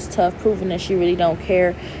proving she was tough, proving that she really don't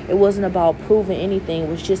care. It wasn't about proving anything. It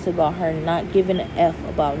was just about her not giving an F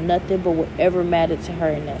about nothing but whatever mattered to her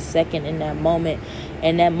in that second, in that moment.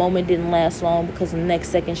 And that moment didn't last long, because the next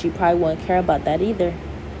second she probably wouldn't care about that either.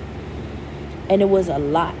 And it was a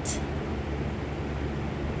lot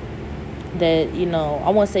that, I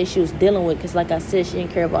won't say she was dealing with, because like I said, she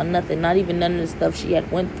didn't care about nothing, not even none of the stuff she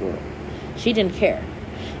had went through. She didn't care.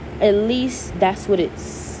 At least that's what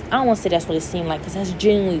it's, I don't want to say that's what it seemed like, because that's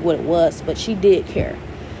genuinely what it was, but she did care,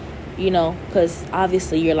 because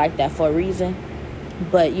obviously you're like that for a reason.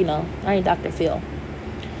 But I ain't Dr. Phil.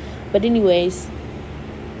 But anyways,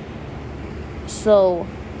 so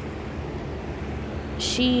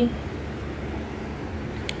she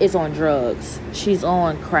is on drugs. She's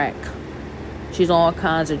on crack. She's on all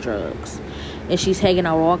kinds of drugs. And she's hanging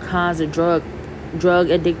out with all kinds of drug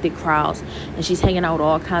addicted crowds. And she's hanging out with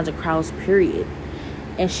all kinds of crowds, period.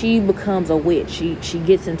 and she becomes a witch. She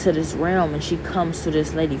gets into this realm, and she comes to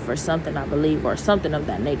this lady for something, I believe, or something of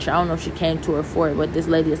that nature. I don't know if she came to her for it, but this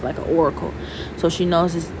lady is like an oracle, so she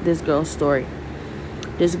knows this girl's story.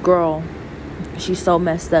 This girl, she's so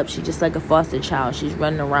messed up. She's just like a foster child. She's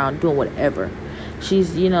running around doing whatever.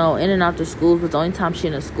 She's, in and out the schools, but the only time she's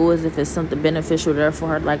in a school is if it's something beneficial there for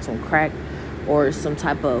her, like some crack or some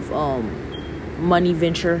type of money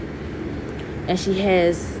venture. And she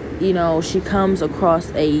has, she comes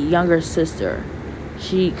across a younger sister.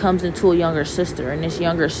 She comes into a younger sister, and this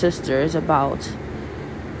younger sister is about,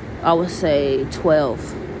 I would say,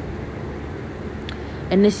 12.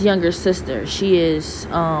 And this younger sister, she is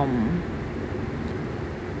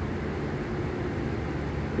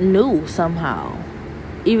new somehow,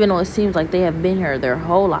 even though it seems like they have been here their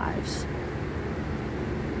whole lives.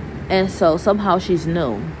 And so somehow she's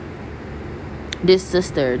new. This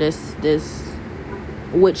sister, this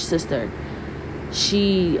witch sister,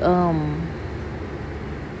 she I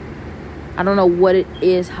don't know what it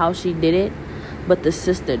is, how she did it, but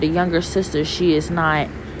the younger sister, she is not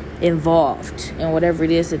involved in whatever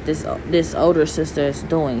it is that this older sister is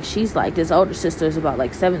doing. She's like, this older sister is about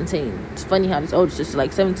like 17. It's funny how this older sister is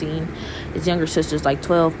like 17, this younger sister is like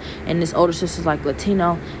 12, and this older sister is like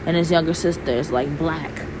Latino, and this younger sister is like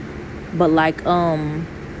black, but like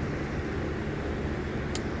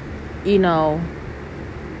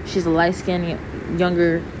she's a light-skinned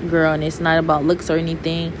younger girl, and it's not about looks or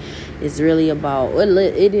anything. It's really about,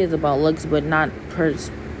 it is about looks, but not per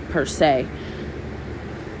se.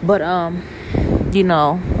 But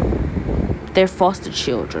they're foster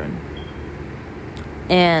children,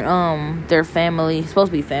 and their family,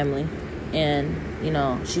 supposed to be family, and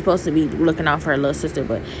she's supposed to be looking out for her little sister,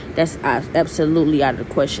 but that's absolutely out of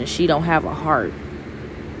the question. She don't have a heart.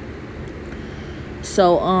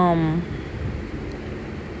 So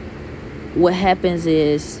what happens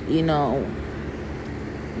is,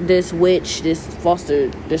 this witch, this foster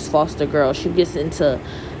girl, she gets into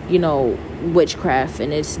witchcraft,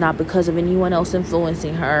 and it's not because of anyone else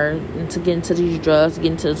influencing her to get into these drugs, get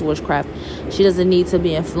into this witchcraft. She doesn't need to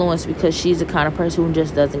be influenced, because she's the kind of person who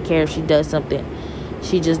just doesn't care if she does something.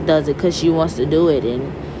 She just does it because she wants to do it.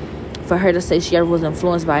 And for her to say she ever was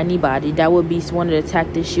influenced by anybody, that would be one of the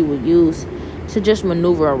tactics she would use to just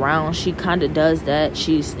maneuver around. She kind of does that.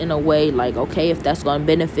 She's in a way like, okay, if that's going to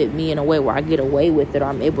benefit me in a way where I get away with it, or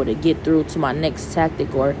I'm able to get through to my next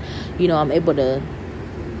tactic, or I'm able to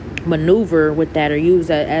maneuver with that, or use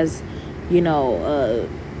that as to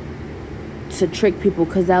trick people,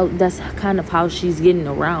 because that's kind of how she's getting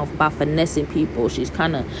around, by finessing people. She's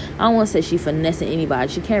kind of, I don't want to say she's finessing anybody.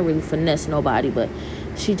 She can't really finesse nobody, but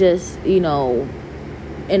she just in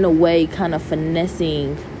a way kind of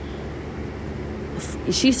finessing.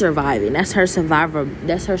 She's surviving. That's her survival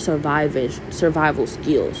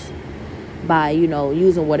skills, by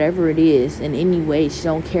using whatever it is in any way. She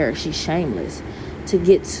don't care. She's shameless to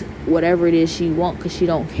get whatever it is she wants, because she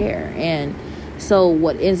don't care. And so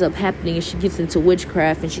what ends up happening is she gets into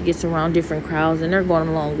witchcraft, and she gets around different crowds, and they're going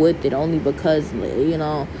along with it only because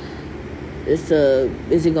is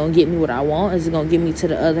it gonna get me what I want? Is it gonna get me to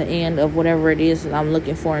the other end of whatever it is that I'm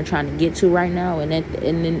looking for and trying to get to right now? And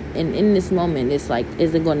in this moment, it's like,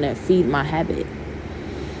 is it gonna feed my habit?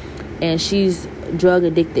 And she's drug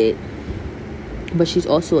addicted, but she's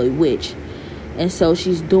also a witch. And so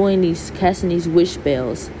she's casting these witch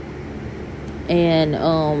spells,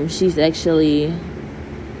 and she's actually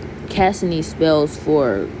casting these spells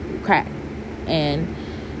for crack. And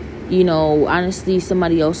honestly,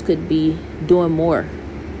 somebody else could be doing more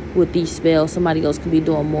with these spells. Somebody else could be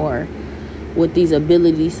doing more with these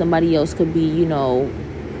abilities. Somebody else could be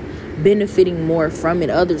benefiting more from it.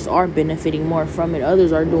 Others are benefiting more from it.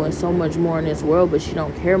 Others are doing so much more in this world, but she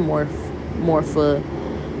don't care more for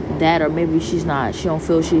that, or maybe she don't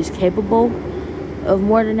feel she's capable of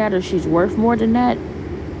more than that, or she's worth more than that.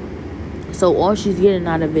 So all she's getting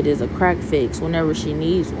out of it is a crack fix whenever she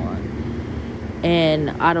needs one. And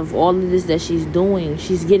out of all of this that she's doing,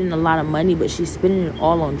 she's getting a lot of money, but she's spending it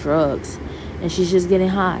all on drugs, and she's just getting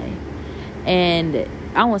high. And I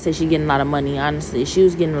don't want to say she's getting a lot of money, honestly. She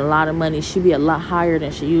was getting a lot of money. She'd be a lot higher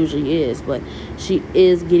than she usually is, but she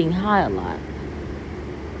is getting high a lot.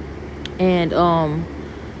 And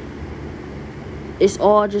it's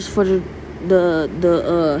all just for the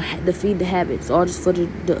feed the habits, all just for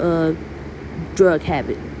the drug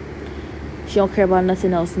habit. She don't care about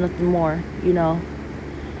nothing else, nothing more,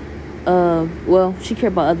 well, she care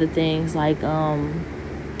about other things, like I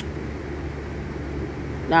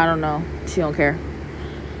don't know, she don't care.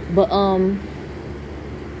 But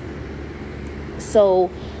so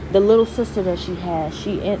the little sister that she has,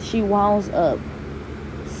 she winds up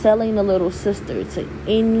selling the little sister to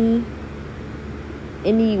any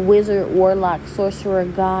wizard, warlock, sorcerer,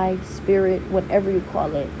 guide, spirit, whatever you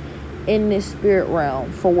call it, in this spirit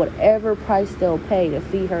realm for whatever price they'll pay to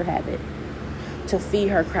feed her habit, to feed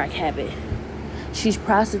her crack habit. She's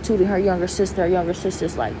prostituting her younger sister. Her younger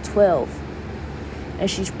sister's like 12. And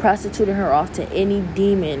she's prostituting her off to any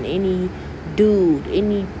demon, any dude,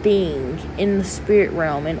 anything in the spirit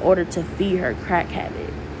realm in order to feed her crack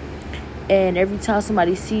habit. And every time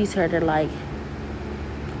somebody sees her, they're like,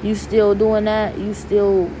 you still doing that? You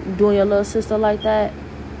still doing your little sister like that?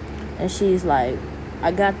 And she's like,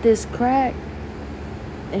 I got this crack.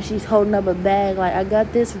 And she's holding up a bag like, I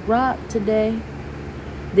got this rock today.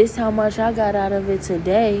 This how much I got out of it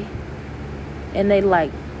today. And they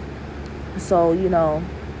like, so, you know,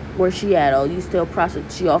 where she at? Oh, you still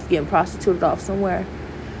she off getting prostituted off somewhere.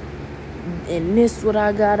 And this what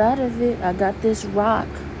I got out of it. I got this rock,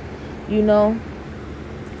 you know.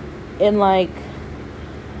 And like,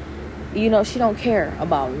 you know, she don't care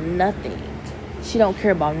about nothing. She don't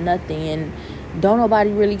care about nothing. And don't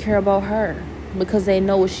nobody really care about her because they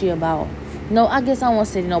know what she about. No, I guess I won't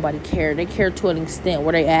say nobody care. They care to an extent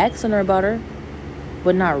where they asking her about her,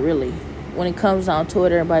 but not really. When it comes down to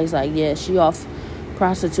it, everybody's like, yeah, she off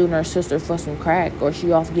prostituting her sister for some crack, or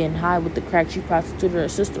she off getting high with the crack she prostituted her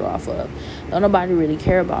sister off of. Don't nobody really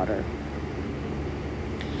care about her.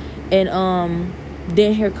 And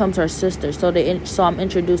then here comes her sister. So I'm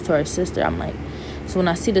introduced to her sister. I'm like, so when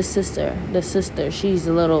I see the sister, she's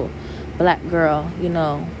a little black girl, you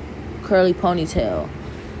know, curly ponytail,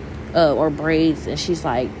 or braids, and she's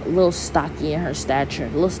like a little stocky in stature,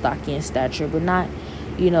 but not,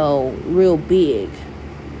 you know, real big.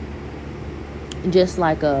 Just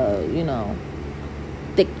like a, you know,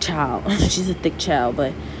 thick child. She's a thick child,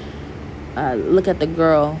 but I look at the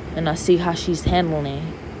girl and I see how she's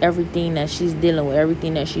handling everything that she's dealing with,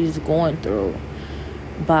 everything that she's going through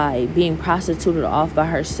by being prostituted off by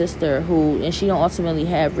her sister, and she don't ultimately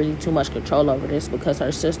have really too much control over this because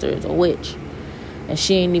her sister is a witch. And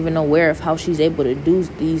she ain't even aware of how she's able to do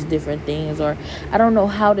these different things. Or I don't know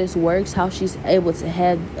how this works, how she's able to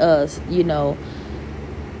have,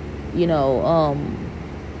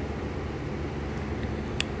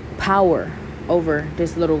 power over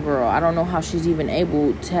this little girl. I don't know how she's even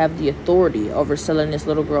able to have the authority over selling this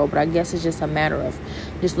little girl. But I guess it's just a matter of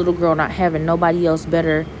this little girl not having nobody else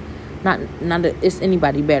better. Not that it's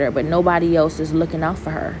anybody better, but nobody else is looking out for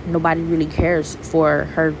her. Nobody really cares for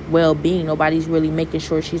her well-being. Nobody's really making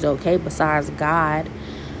sure she's okay besides God.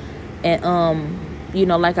 And you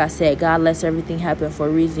know, like I said, God lets everything happen for a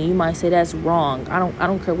reason. You might say that's wrong. I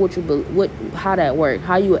don't care how that works.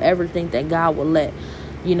 How you ever think that God will let,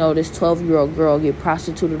 you know, this 12-year-old girl get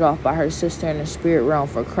prostituted off by her sister in the spirit realm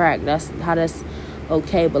for crack? That's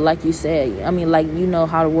okay. But like you said, I mean, like, you know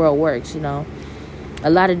how the world works, you know. A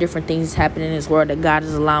lot of different things happen in this world that God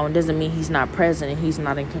is allowing. Doesn't mean he's not present and he's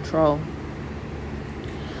not in control.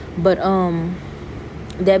 But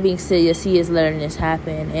that being said, yes, he is letting this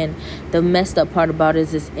happen. And the messed up part about it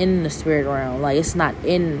is it's in the spirit realm. Like, it's not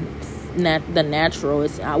in the natural.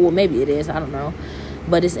 It's, well, maybe it is, I don't know.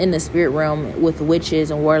 But it's in the spirit realm with witches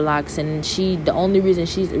and warlocks. And the only reason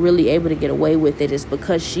she's really able to get away with it is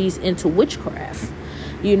because she's into witchcraft,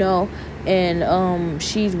 you know. And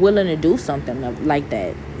she's willing to do something like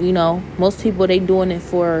that, you know. Most people, they doing it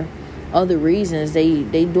for other reasons. They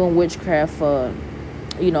doing witchcraft for,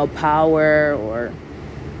 you know, power, or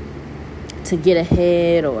to get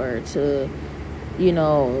ahead, or to, you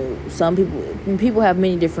know, some people have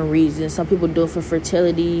many different reasons. Some people do it for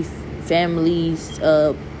fertility, families,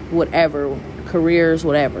 whatever, careers,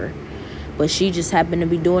 whatever. But she just happened to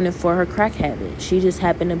be doing it for her crack habit. She just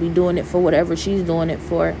happened to be doing it for whatever she's doing it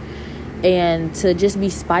for. And to just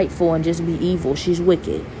be spiteful and just be evil. She's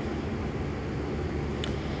wicked.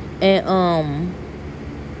 And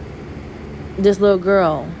this little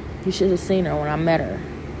girl, you should have seen her when I met her.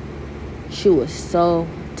 She was so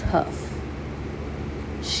tough.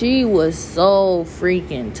 She was so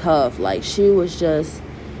freaking tough. Like, she was just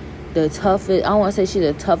the toughest. I don't want to say she's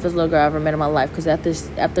the toughest little girl I ever met in my life, because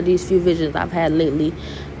after these few visions I've had lately,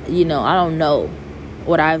 you know, I don't know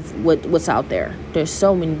what's out there. There's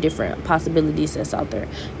so many different possibilities that's out there.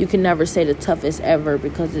 You can never say the toughest ever,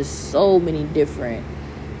 because there's so many different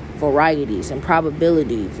varieties and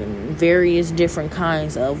probabilities and various different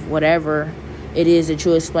kinds of whatever it is that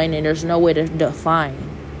you explain, and there's no way to define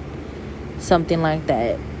something like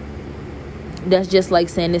that. That's just like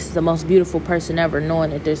saying this is the most beautiful person ever, knowing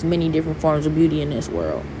that there's many different forms of beauty in this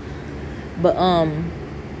world. But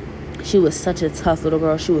she was such a tough little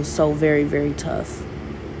girl. She was so very, very tough.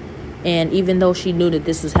 And even though she knew that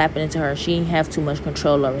this was happening to her, she didn't have too much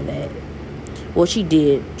control over that. Well, she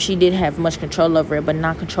did. She did have much control over it, but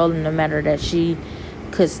not controlling the matter that she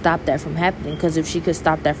could stop that from happening. Because if she could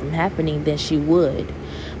stop that from happening, then she would.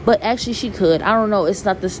 But actually, she could. I don't know. It's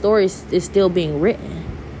not, the story is still being written.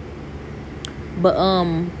 But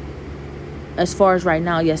as far as right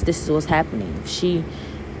now, yes, this is what's happening. She,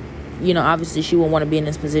 obviously she wouldn't want to be in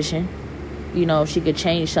this position. If she could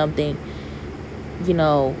change something,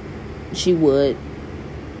 she would.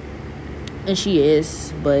 And she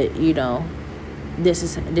is. But,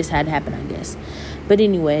 this had to happen, I guess. But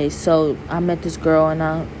anyway, so I met this girl, and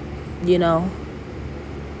I,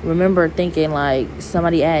 remember thinking, like,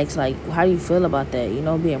 somebody asked, like, how do you feel about that?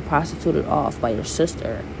 Being prostituted off by your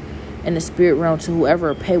sister in the spirit realm to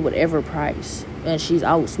whoever pay whatever price, and she's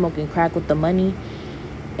out smoking crack with the money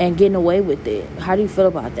and getting away with it. How do you feel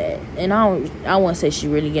about that? And I wouldn't say she's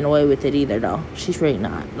really getting away with it either, though. She's really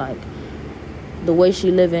not. Like, the way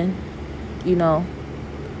she living,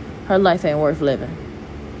 her life ain't worth living,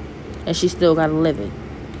 and she still gotta live it.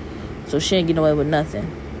 So she ain't getting away with nothing.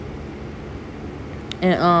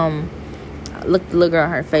 And I looked at the little girl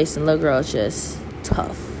in her face, and the little girl's just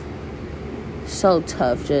tough. So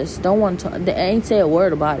tough. Just don't want to talk. They ain't say a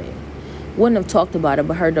word about it. Wouldn't have talked about it,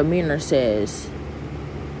 but her demeanor says,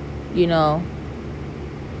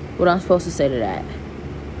 what I'm supposed to say to that.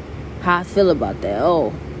 How I feel about that.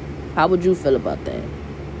 Oh, how would you feel about that?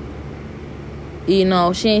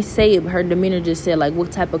 She ain't say it, but her demeanor just said, like,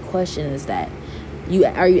 what type of question is that?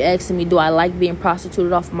 Are you asking me, do I like being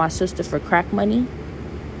prostituted off of my sister for crack money?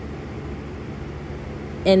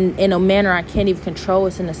 And in a manner I can't even control.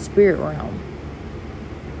 It's in the spirit realm.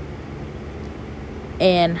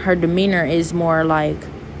 And her demeanor is more like,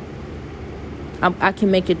 I can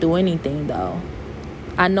make it through anything, though.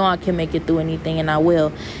 I know I can make it through anything, and I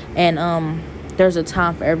will. And there's a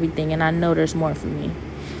time for everything, and I know there's more for me.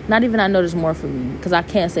 Not even I know there's more for me, because I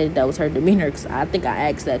can't say that was her demeanor, because I think I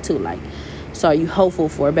asked that too. Like, so are you hopeful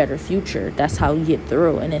for a better future? That's how you get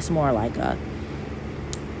through. And it's more like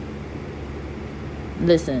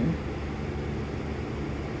listen,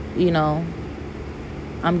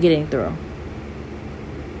 I'm getting through.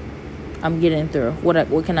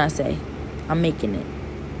 What can I say? I'm making it.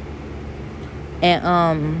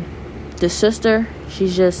 And the sister,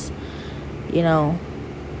 she's just,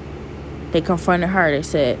 they confronted her. They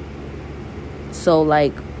said, so,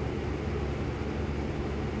 like,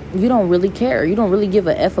 you don't really care. You don't really give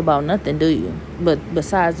a F about nothing, do you? But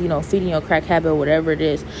besides, feeding your crack habit or whatever it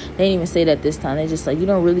is, they didn't even say that this time. They just like, you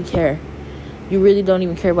don't really care. You really don't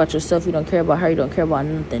even care about yourself. You don't care about her. You don't care about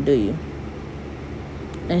nothing, do you?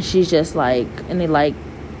 And she's just like, and they like,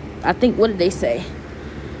 I think, what did they say?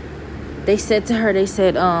 They said to her, they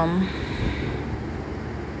said,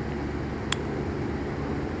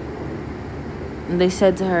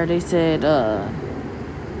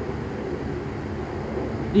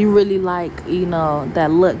 you really like,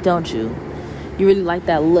 that look, don't you? You really like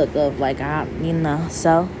that look of, like,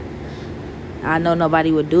 so I know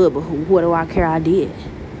nobody would do it, but what do I care? I did.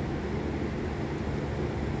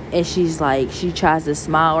 And she's like, she tries to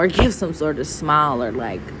smile or give some sort of smile or,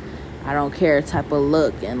 like, I don't care type of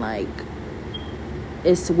look. And, like,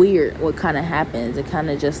 it's weird what kind of happens. It kind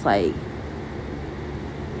of just, like,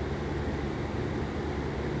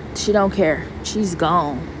 she don't care. She's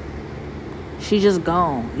gone. She's just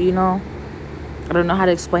gone, I don't know how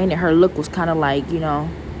to explain it. Her look was kind of like, it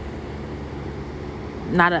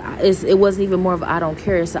wasn't even more of I don't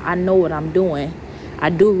care. It's I know what I'm doing. I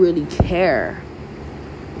do really care.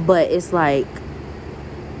 But it's like,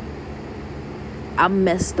 I'm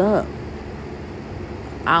messed up.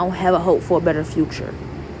 I don't have a hope for a better future.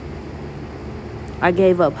 I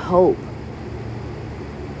gave up hope.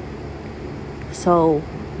 So,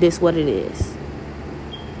 this what it is.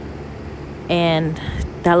 And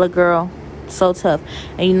that little girl, so tough.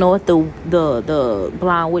 And you know what the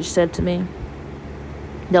blind witch said to me?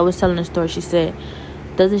 That was telling the story. She said,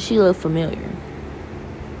 doesn't she look familiar?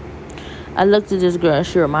 I looked at this girl and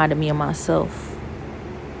she reminded me of myself.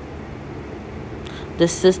 The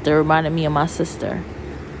sister reminded me of my sister.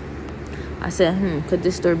 I said, could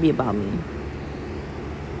this story be about me?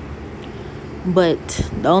 But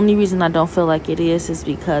the only reason I don't feel like it is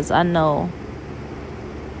because I know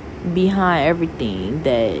behind everything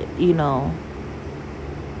that,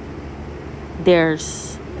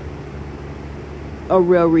 there's a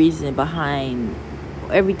real reason behind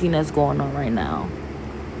everything that's going on right now.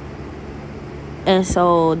 And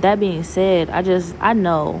so, that being said, I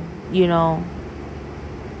know,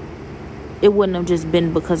 it wouldn't have just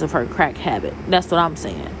been because of her crack habit. That's what I'm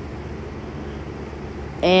saying.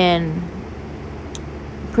 And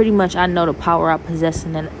pretty much I know the power I possess,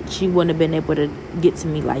 and that she wouldn't have been able to get to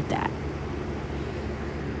me like that.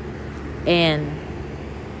 And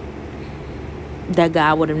that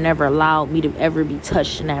God would have never allowed me to ever be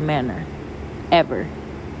touched in that manner, ever,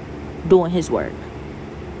 doing his work.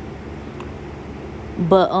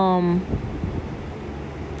 But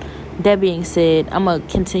that being said, I'm gonna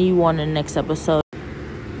continue on in the next episode.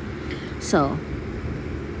 So,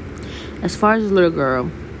 as far as the little girl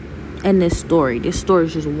and this story is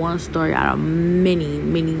just one story out of many,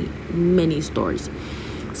 many, many stories.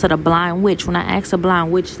 So the blind witch, when I asked the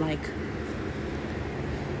blind witch, like,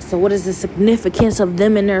 so what is the significance of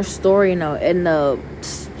them in their story, and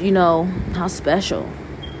how special?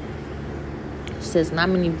 She says, not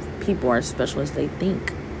many people are as special as they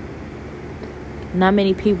think. Not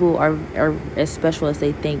many people are as special as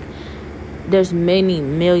they think. There's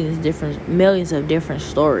millions of different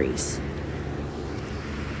stories.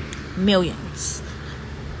 Millions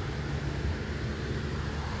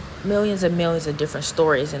and millions of different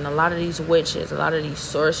stories. And a lot of these witches, a lot of these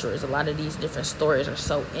sorcerers, a lot of these different stories are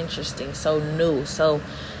so interesting, so new, so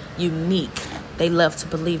unique. They love to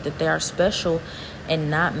believe that they are special, and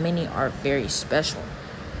not many are very special.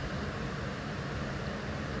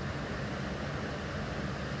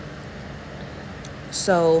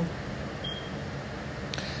 So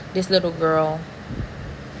this little girl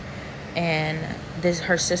and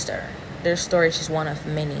her sister, their story is just one of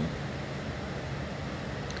many.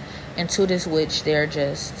 And to this witch, they're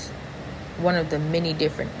just one of the many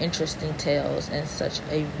different interesting tales in such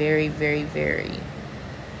a very, very, very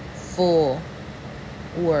full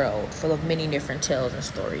world full of many different tales and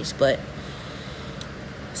stories. But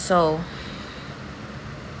so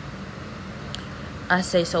I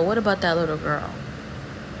say, so what about that little girl?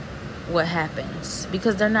 What happens?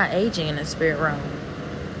 Because they're not aging in the spirit realm.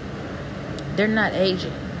 They're not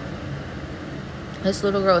aging. This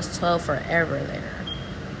little girl is 12 forever there.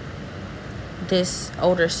 This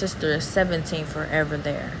older sister is 17 forever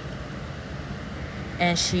there.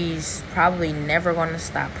 And she's probably never going to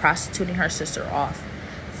stop prostituting her sister off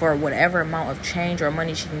for whatever amount of change or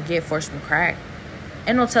money she can get for some crack.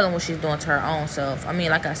 And no telling what she's doing to her own self. I mean,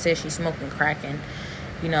 like I said, she's smoking crack and,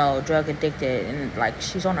 drug addicted. And, like,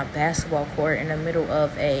 she's on a basketball court in the middle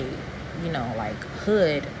of a,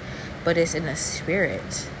 hood. But it's in the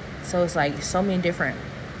spirit. So it's, like, so many different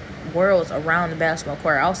worlds around the basketball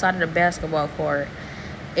court. Outside of the basketball court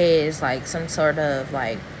is, like, some sort of,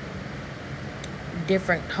 like,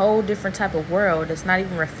 whole different type of world that's not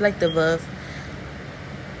even reflective of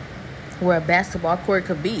where a basketball court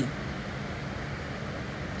could be.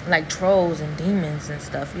 Like trolls and demons and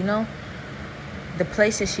stuff, The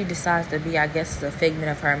places she decides to be, I guess, is a figment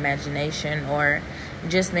of her imagination, or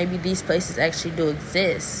just maybe these places actually do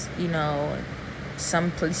exist.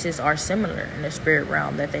 Some places are similar in the spirit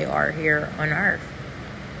realm that they are here on earth.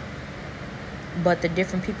 But the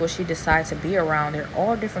different people she decides to be around, they're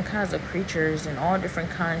all different kinds of creatures and all different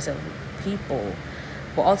kinds of people.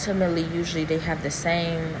 But ultimately, usually they have the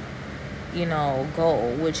same,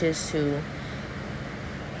 goal, which is to,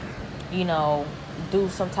 do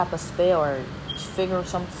some type of spell or figure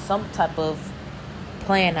some type of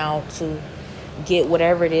plan out to get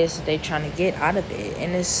whatever it is that they're trying to get out of it.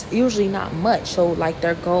 And it's usually not much. So, like,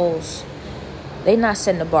 their goals, they're not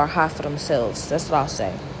setting the bar high for themselves. That's what I'll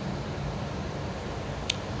say.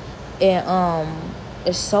 And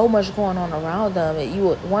there's so much going on around them that you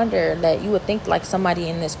would wonder, that you would think like somebody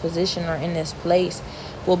in this position or in this place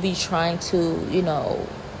will be trying to,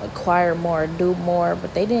 acquire more, do more,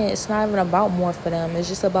 but they didn't. It's not even about more for them. It's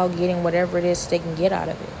just about getting whatever it is they can get out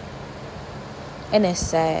of it. And it's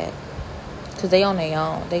sad because they on their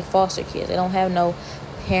own. They foster kids. They don't have no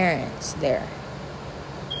parents there.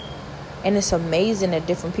 And it's amazing that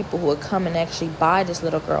different people who would come and actually buy this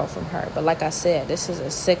little girl from her. But like I said, this is a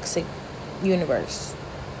sick universe.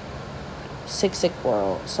 Sick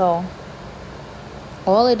world. So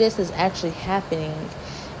all of this is actually happening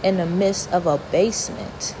in the midst of a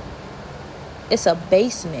basement. It's a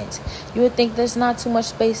basement. You would think there's not too much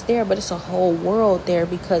space there, but it's a whole world there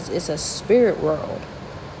because it's a spirit world.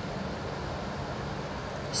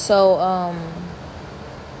 So,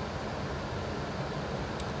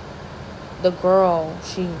 the girl,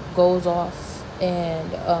 she goes off,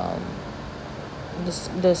 and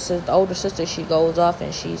the older sister, she goes off,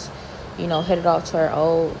 and she's, headed off to her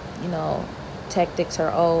old, tactics,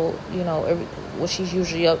 her old, what she's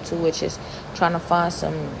usually up to, which is trying to find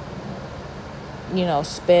some,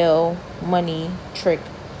 spell, money, trick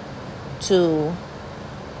to,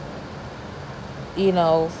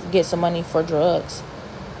 get some money for drugs.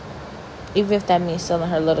 Even if that means selling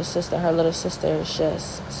her little sister is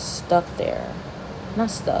just stuck there.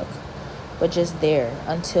 not stuck, but just there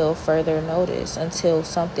until further notice, until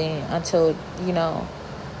something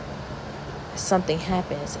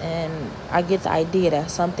happens. And I get the idea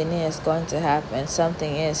that something is going to happen,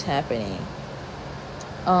 something is happening.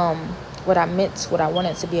 What I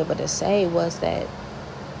wanted to be able to say was that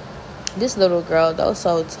this little girl, though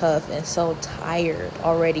so tough and so tired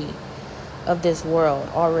already of this world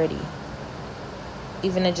already,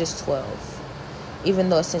 even at just 12, even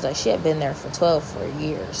though it seems like she had been there for 12 for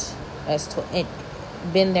years,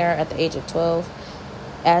 been there at the age of 12,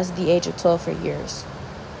 as the age of 12 for years,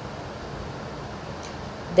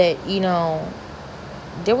 that,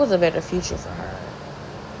 there was a better future for her.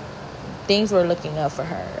 Things were looking up for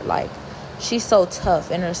her. Like, she's so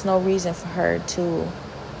tough, and there's no reason for her to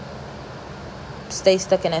stay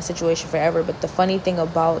stuck in that situation forever. But the funny thing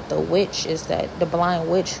about the witch is that the blind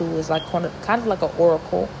witch, who is like kind of like an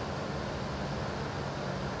oracle,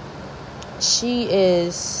 she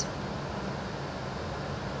is,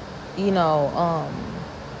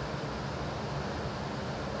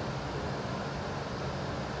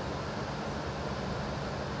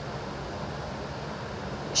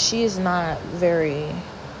 she is not very,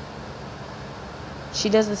 she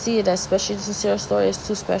doesn't see it as special. She doesn't see her story as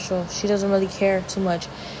too special. She doesn't really care too much.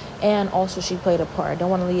 And also, she played a part. I don't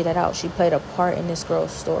want to leave that out. She played a part in this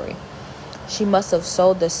girl's story. She must have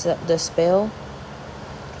sold the spell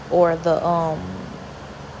or the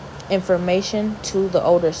information to the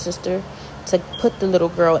older sister to put the little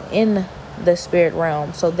girl in the spirit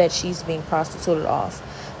realm, so that she's being prostituted off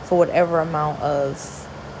for whatever amount of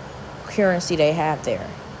currency they have there.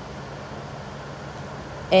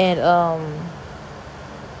 And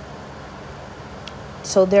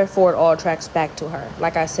so therefore it all tracks back to her.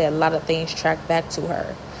 Like I said, a lot of things track back to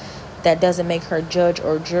her. That doesn't make her judge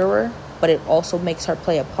or juror, but it also makes her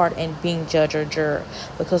play a part in being judge or juror.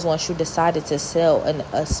 Because once you decided to sell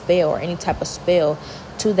a spell or any type of spell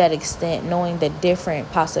to that extent, knowing the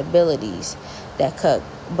different possibilities that could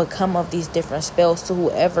become of these different spells to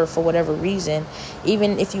whoever, for whatever reason,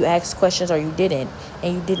 even if you asked questions or you didn't,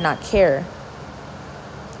 and you did not care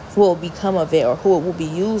who will become of it or who it will be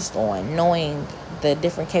used on, knowing the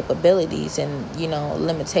different capabilities and,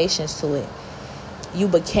 limitations to it, you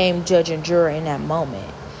became judge and juror in that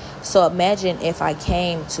moment. So imagine if I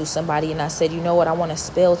came to somebody and I said, you know what, I want a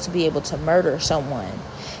spell to be able to murder someone.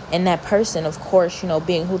 And that person, of course,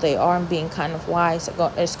 being who they are and being kind of wise,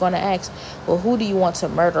 is going to ask, well, who do you want to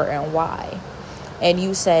murder and why? And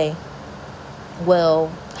you say,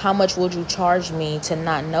 well, how much would you charge me to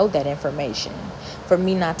not know that information? For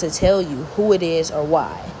me not to tell you who it is or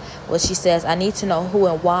why? Well, she says, I need to know who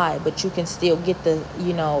and why, but you can still get the,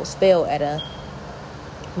 spell at a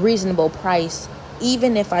reasonable price,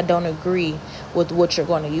 even if I don't agree with what you're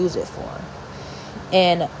going to use it for.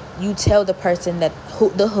 And you tell the person that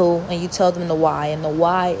the who, and you tell them the why, and the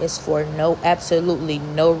why is for absolutely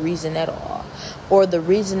no reason at all, or the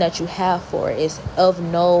reason that you have for it is of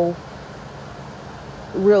no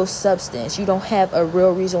real substance. You don't have a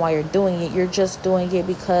real reason why you're doing it. You're just doing it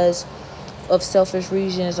because of selfish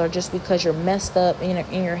reasons, or just because you're messed up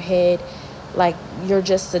in your head, like you're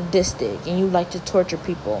just sadistic and you like to torture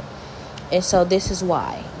people, and so this is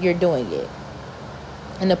why you're doing it.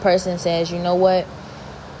 And the person says, you know what,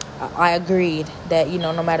 I agreed that,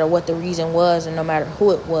 no matter what the reason was and no matter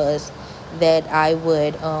who it was, that I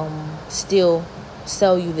would still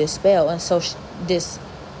sell you this spell. And so this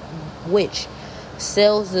witch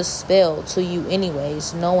sells the spell to you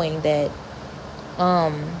anyways, knowing that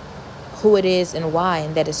who it is and why,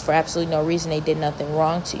 and that it's for absolutely no reason. They did nothing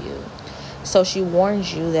wrong to you. So she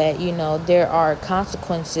warns you that, there are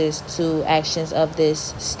consequences to actions of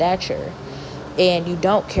this stature, and you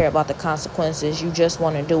don't care about the consequences. You just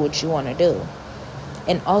want to do what you want to do.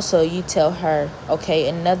 And also you tell her, okay,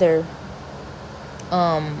 another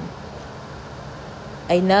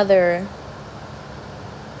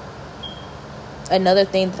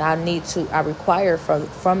thing that I require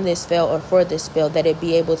from this spell, or for this spell, that it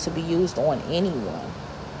be able to be used on anyone,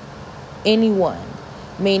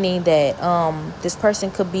 meaning that this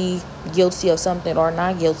person could be guilty of something or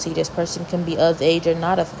not guilty. This person can be of age or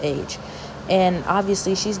not of age. And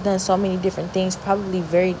obviously she's done so many different things, probably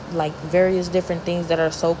various different things that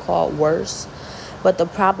are so-called worse. But the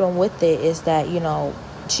problem with it is that,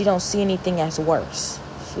 she don't see anything as worse.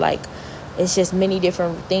 Like, it's just many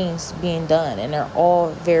different things being done, and they're all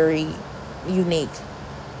very unique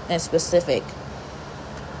and specific.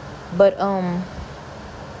 But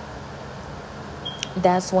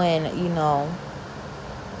that's when,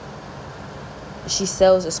 she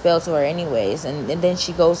sells a spell to her anyways, and then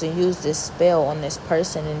she goes and uses this spell on this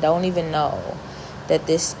person and don't even know that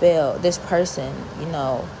this person,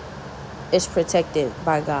 is protected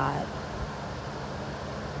by God.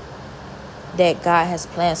 That God has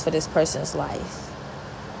plans for this person's life.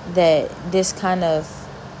 That this kind of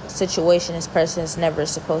situation this person is never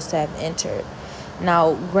supposed to have entered.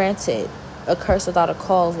 Now, granted, a curse without a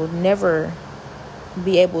cause will never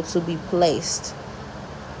be able to be placed.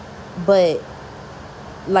 But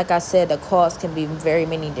like I said, the cause can be very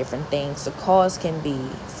many different things. The cause can be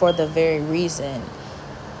for the very reason,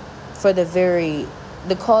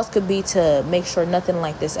 the cause could be to make sure nothing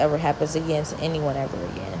like this ever happens again to anyone ever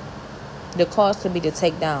again. The cause could be to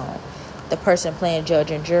take down the person playing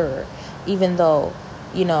judge and juror, even though,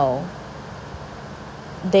 they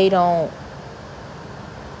don't,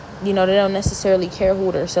 they don't necessarily care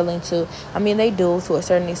who they're selling to. I mean, they do to a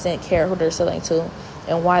certain extent care who they're selling to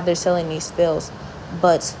and why they're selling these spells,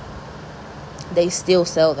 but they still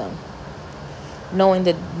sell them, knowing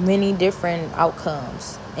the many different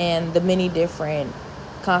outcomes and the many different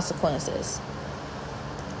consequences.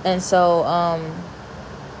 And so,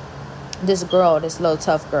 this little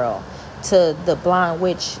tough girl, to the blind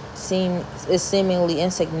witch is seemingly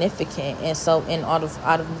insignificant, and so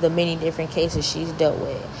out of the many different cases she's dealt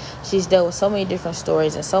with so many different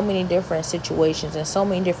stories and so many different situations and so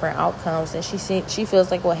many different outcomes, and she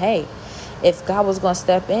feels like, well, hey, if God was going to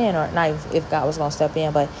step in, or not if God was going to step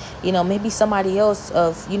in, but maybe somebody else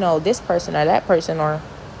of this person or that person, or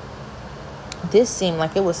this seemed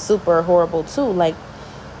like it was super horrible too, like,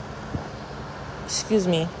 excuse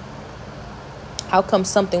me, how come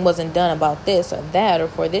something wasn't done about this or that, or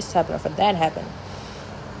for this happened or for that happened?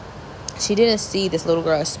 She didn't see this little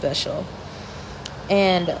girl as special.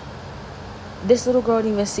 And this little girl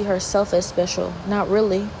didn't even see herself as special. Not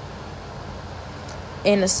really.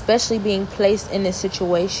 And especially being placed in this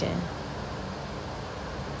situation,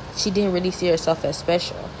 she didn't really see herself as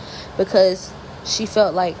special. Because she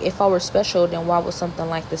felt like, if I were special, then why would something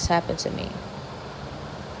like this happen to me?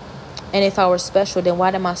 And if I were special, then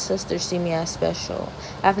why did my sister see me as special?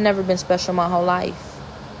 I've never been special my whole life,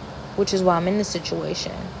 which is why I'm in this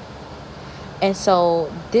situation. And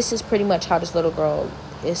so this is pretty much how this little girl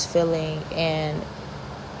is feeling, and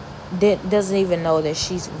doesn't even know that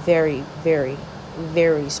she's very, very,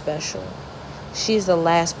 very special. She's the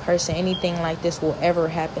last person anything like this will ever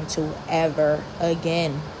happen to ever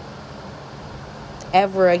again.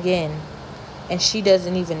 Ever again. And she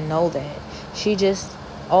doesn't even know that.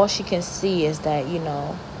 All she can see is that,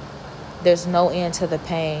 there's no end to the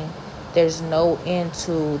pain. There's no end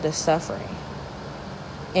to the suffering.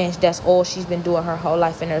 And that's all she's been doing her whole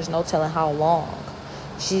life, and there's no telling how long.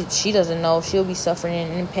 She doesn't know if she'll be suffering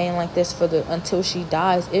in pain like this until she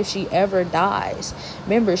dies, if she ever dies.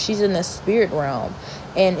 Remember, she's in the spirit realm.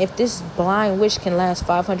 And if this blind witch can last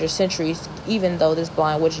 500 centuries, even though this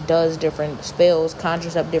blind witch does different spells,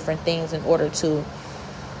 conjures up different things in order to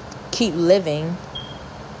keep living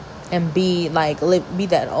and be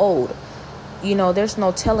that old, there's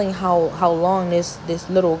no telling how long this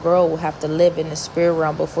little girl will have to live in the spirit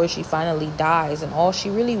realm before she finally dies. And all she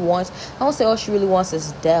really wants, I won't say all she really wants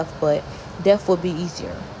is death, but death would be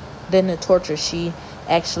easier than the torture she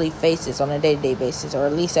actually faces on a day-to-day basis, or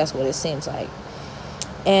at least that's what it seems like.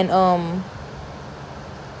 And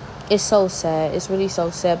it's so sad. It's really so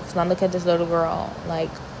sad, because when I look at this little girl,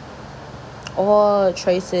 like, all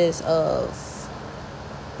traces of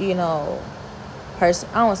I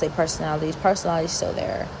don't want to say personality's still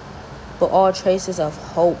there, but all traces of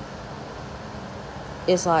hope,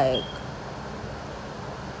 it's like,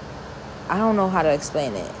 I don't know how to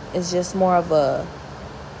explain it. It's just more of a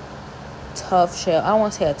tough shell. I don't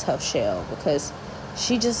want to say a tough shell, because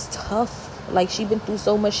she just tough. Like, she been through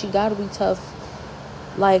so much, she gotta be tough.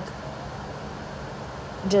 Like,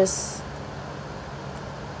 just,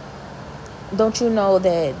 don't you know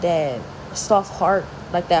that soft heart,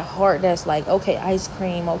 like that heart that's like, okay, ice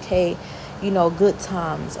cream, okay, good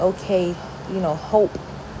times, okay, hope,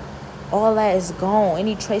 all that is gone.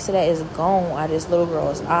 Any trace of that is gone out of this little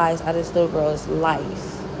girl's eyes, out of this little girl's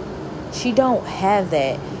life. She don't have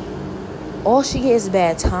that. All she gets is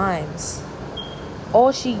bad times.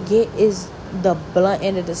 All she get is the blunt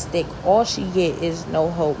end of the stick. All she get is no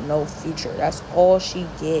hope, no future. That's all she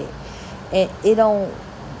get. And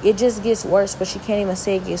it just gets worse, but she can't even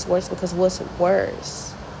say it gets worse, because what's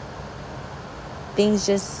worse? Things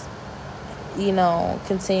just,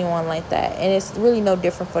 continue on like that. And it's really no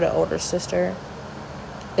different for the older sister.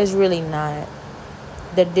 It's really not.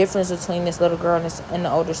 The difference between this little girl and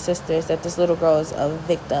the older sister is that this little girl is a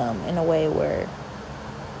victim in a way where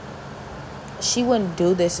she wouldn't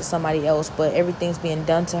do this to somebody else, but everything's being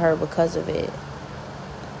done to her because of it.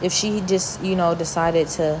 If she just, decided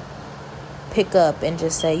to pick up and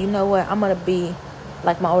just say, you know what, I'm gonna be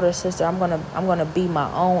like my older sister. I'm gonna be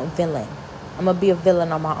my own villain. I'm gonna be a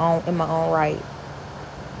villain on my own, in my own right.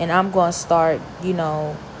 And I'm gonna start,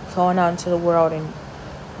 going out into the world and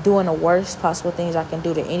doing the worst possible things I can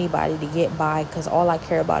do to anybody to get by, because all I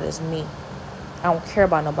care about is me. I don't care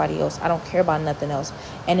about nobody else. I don't care about nothing else.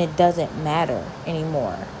 And it doesn't matter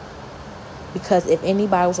anymore. Because if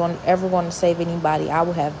anybody was ever going to save anybody, I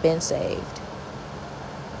would have been saved.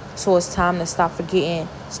 So it's time to stop forgetting.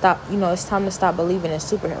 It's time to stop believing in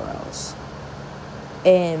superheroes.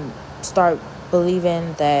 And start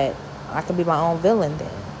believing that I could be my own villain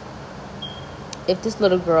then. If this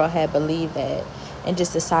little girl had believed that and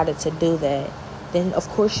just decided to do that, then of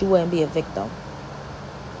course she wouldn't be a victim.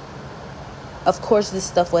 Of course this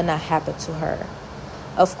stuff would not happen to her.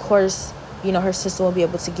 Of course, her sister would be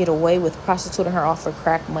able to get away with prostituting her off for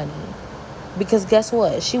crack money. Because guess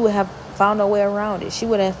what? She would have found a way around it. She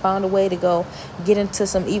would have found a way to go get into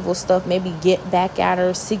some evil stuff, maybe get back at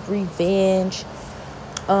her, seek revenge,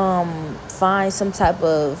 find some type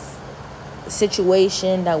of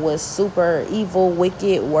situation that was super evil,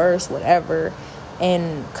 wicked, worse, whatever,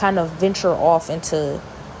 and kind of venture off into,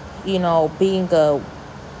 being a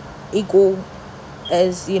equal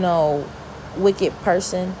as, wicked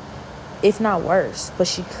person, if not worse. But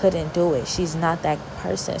she couldn't do it. She's not that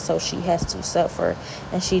person, so she has to suffer,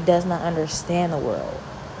 and she does not understand the world.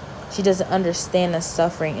 She doesn't understand the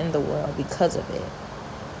suffering in the world because of it.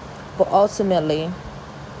 But ultimately,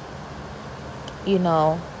 it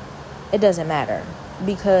doesn't matter,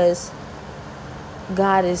 because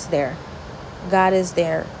God is there. God is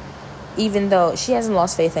there. Even though she hasn't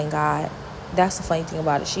lost faith in God. That's the funny thing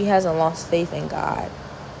about it. She hasn't lost faith in God.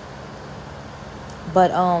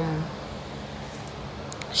 But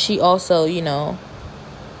she also,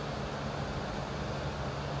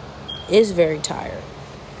 is very tired.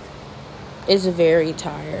 Is very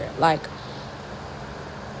tired. Like,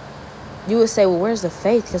 you would say, well, where's the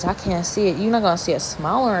faith? Because I can't see it. You're not going to see a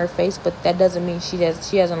smile on her face, but that doesn't mean she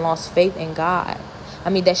hasn't lost faith in God. I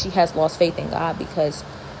mean, that she has lost faith in God, because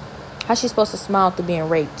how's she supposed to smile through being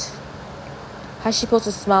raped? How's she supposed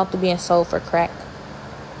to smile through being sold for crack?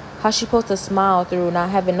 How's she supposed to smile through not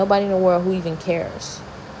having nobody in the world who even cares?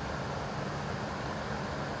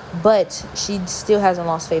 But she still hasn't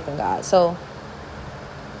lost faith in God. So,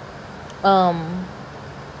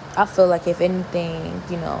 I feel like if anything,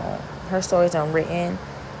 her story's unwritten,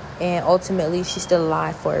 and ultimately she's still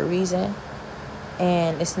alive for a reason,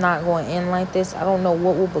 and it's not going to end like this. I don't know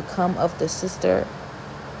what will become of the sister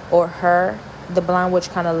or her. The blind witch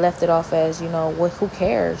kind of left it off as, who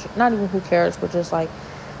cares? Not even who cares, but just like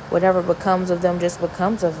whatever becomes of them just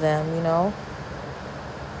becomes of them,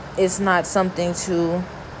 It's not something to,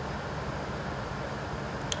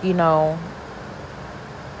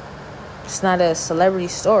 it's not a celebrity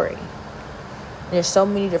story. There's so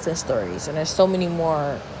many different stories, and there's so many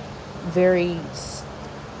more very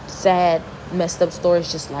sad, messed up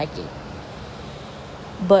stories just like it.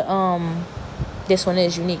 But this one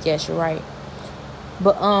is unique. Yes, you're right.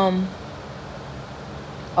 But all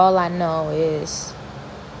I know is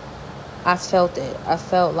I felt it. I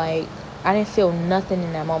felt like I didn't feel nothing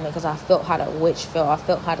in that moment, because I felt how the witch felt. I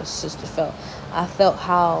felt how the sister felt. I felt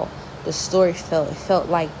how the story felt. It felt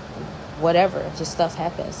like whatever, just stuff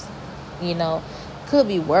happens, Could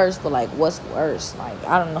be worse, but like, what's worse? Like,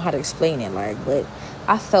 I don't know how to explain it, like, but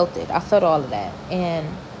I felt it. I felt all of that. And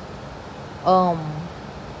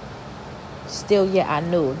still, I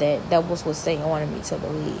knew that was what Satan wanted me to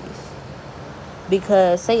believe,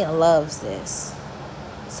 because Satan loves this.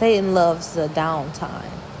 Satan loves the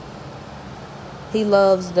downtime. He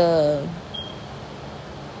loves the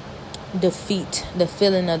defeat, the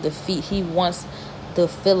feeling of defeat. He wants the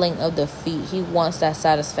feeling of defeat. He wants that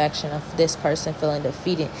satisfaction of this person feeling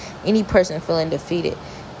defeated. Any person feeling defeated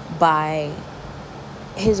by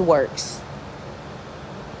his works.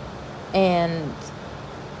 And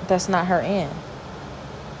that's not her end.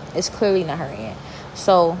 It's clearly not her end.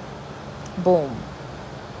 So, boom.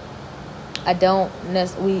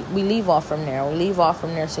 We leave off from there. We leave off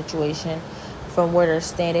from their situation, from where they're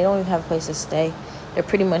staying. They don't even have a place to stay. They're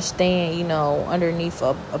pretty much staying, underneath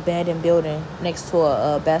a abandoned building next to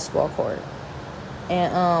a basketball court.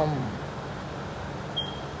 And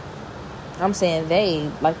I'm saying they,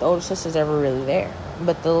 like the older sister's ever really there.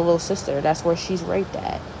 But the little sister, that's where she's raped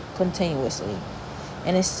at continuously.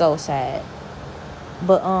 And it's so sad.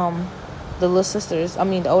 But the older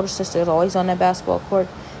sister is always on that basketball court,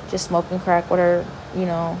 just smoking crack with her,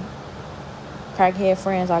 crackhead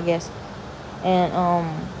friends, I guess. And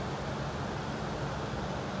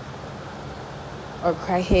or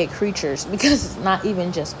crackhead creatures, because it's not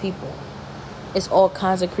even just people. It's all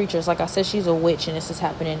kinds of creatures. Like I said, she's a witch, and this is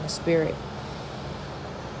happening in the spirit.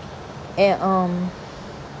 And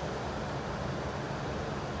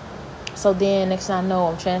so then next thing I know,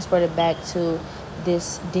 I'm transported back to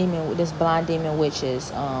this blind demon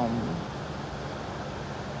witch's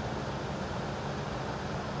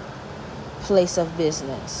place of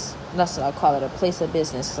business. That's what I call it, a place of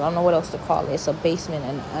business. I don't know what else to call it. It's a basement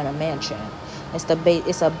and a mansion.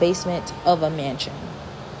 It's a basement of a mansion.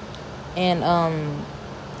 And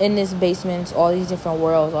in this basement, all these different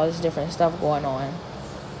worlds, all this different stuff going on.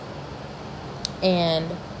 And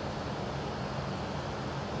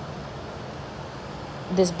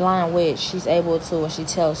this blind witch, she's able to, when she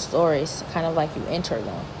tells stories, kind of like you enter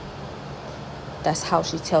them. That's how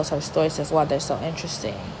she tells her stories. That's why they're so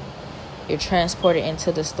interesting. You're transported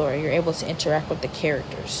into the story. You're able to interact with the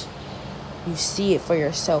characters. You see it for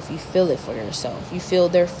yourself. You feel it for yourself. You feel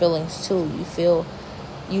their feelings too.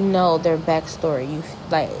 You know their backstory.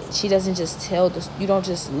 She doesn't just tell this. You don't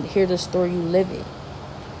just hear the story. You live it.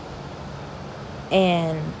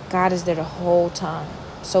 And God is there the whole time.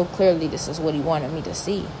 So clearly, this is what He wanted me to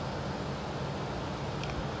see.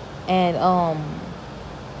 And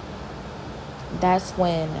that's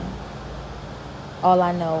when all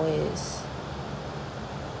I know is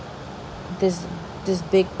this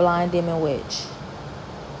big blind demon witch,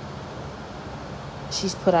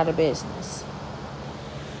 she's put out of business.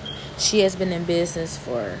 She has been in business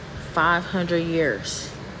for 500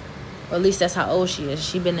 years. Or at least that's how old she is.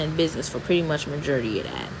 She's been in business for pretty much majority of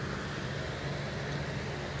that.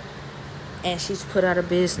 And she's put out of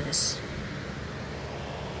business.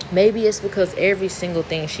 Maybe it's because every single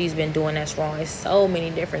thing she's been doing that's wrong. It's so many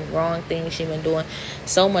different wrong things she's been doing.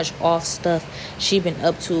 So much off stuff she's been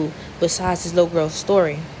up to besides this little girl's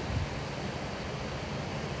story.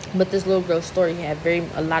 But this little girl's story had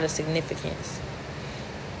a lot of significance.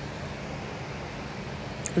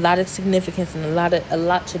 A lot of significance and a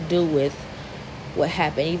lot to do with what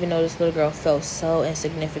happened. Even though this little girl felt so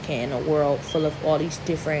insignificant in a world full of all these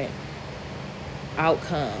different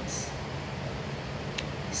outcomes.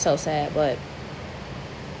 So sad. But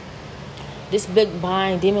this big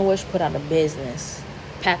blind demon witch put out of business,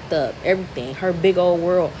 packed up everything, her big old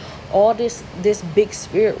world, all this big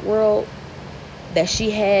spirit world that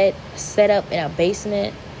she had set up in a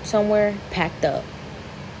basement somewhere, packed it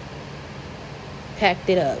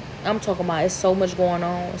up. I'm talking about, it's so much going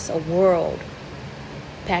on. It's a world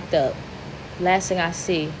packed up. Last thing I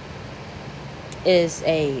see is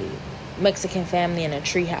a Mexican family in a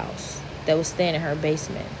treehouse that was staying in her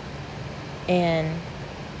basement, and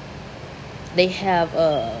they have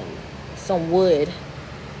some wood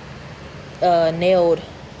nailed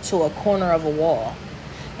to a corner of a wall,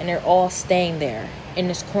 and they're all staying there in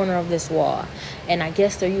this corner of this wall. And I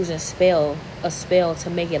guess they're using a spell to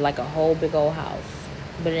make it like a whole big old house,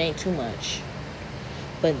 but it ain't too much.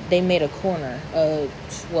 But they made a corner of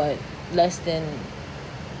less than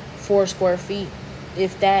 4 square feet,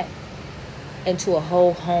 if that, into a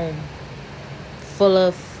whole home full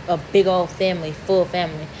of a big old family, full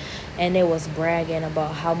family. And they was bragging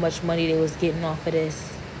about how much money they was getting off of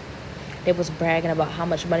this. They was bragging about how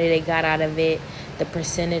much money they got out of it, the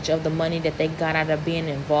percentage of the money that they got out of being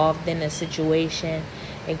involved in the situation.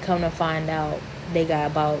 And come to find out, they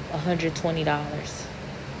got about $120,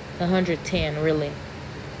 $110 really.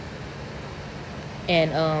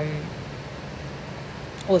 And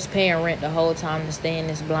was paying rent the whole time to stay in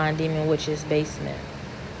this blind demon witch's basement.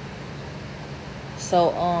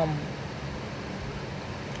 So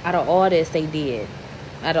out of all this they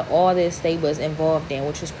was involved in,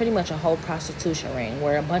 which was pretty much a whole prostitution ring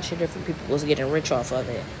where a bunch of different people was getting rich off of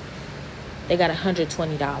it. They got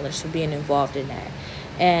 $120 for being involved in that.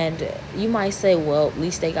 And you might say, well, at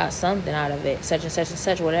least they got something out of it, such and such and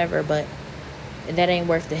such, whatever. But that ain't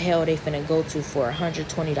worth the hell they finna go to for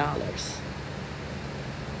 $120.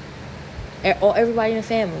 Everybody in the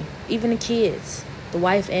family, even the kids, the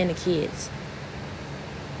wife and the kids,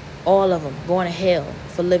 all of them going to hell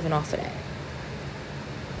for living off of that.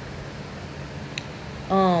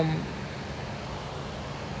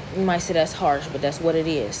 You might say that's harsh, but that's what it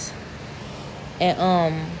is.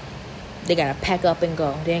 And they gotta pack up and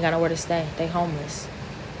go. They ain't got nowhere to stay. They homeless.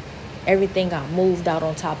 Everything got moved out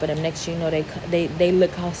on top of them. Next thing you know, they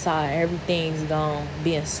look outside, everything's gone,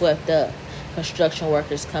 being swept up. Construction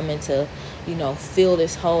workers coming to, fill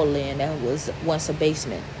this hole in that was once a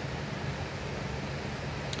basement.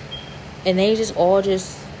 And they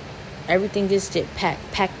everything just get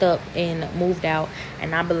packed up and moved out.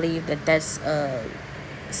 And I believe that that's a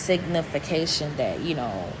signification that,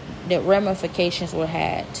 that ramifications were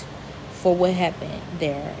had for what happened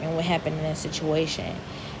there and what happened in that situation.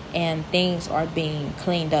 and things are being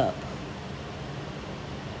cleaned up.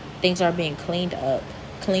 Things are being cleaned up,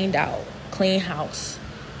 cleaned out, clean house.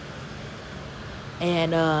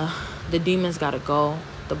 And the demons gotta go.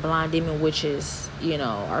 The blind demon witches,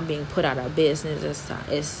 are being put out of business.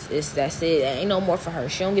 It's that's it. Ain't no more for her.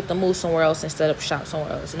 She don't get to move somewhere else and set up shop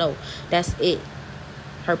somewhere else. No, that's it.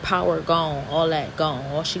 Her power gone. All that gone.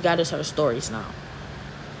 All she got is her stories now.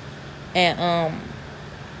 And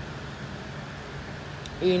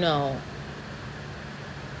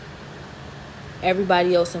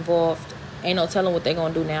everybody else involved, ain't no telling what they're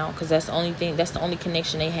gonna do now, because that's the only thing, that's the only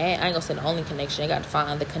connection they had. I ain't gonna say the only connection, they got to find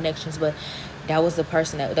other connections, but that was the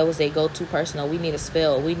person that was their go-to person. We need a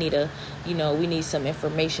spell, we need we need some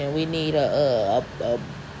information, we need a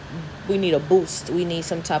boost, we need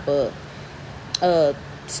some type of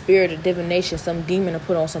spirit of divination, some demon to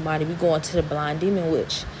put on somebody. We going to the blind demon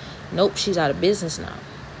witch. Nope, she's out of business now.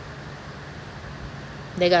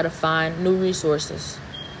 They gotta find new resources.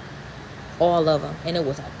 All of them. And it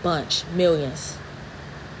was a bunch. Millions.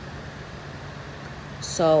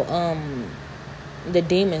 So, the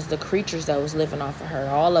demons, the creatures that was living off of her,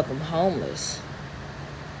 all of them homeless.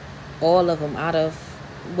 All of them out of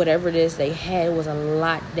whatever it is they had. It was a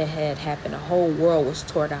lot that had happened. The whole world was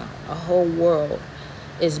tore down. A whole world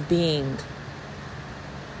is being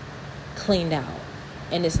cleaned out.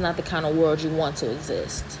 And it's not the kind of world you want to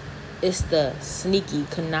exist. It's the sneaky,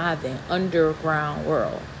 conniving, underground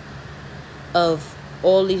world of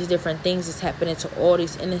all these different things that's happening to all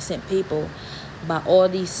these innocent people by all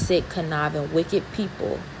these sick, conniving, wicked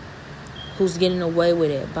people who's getting away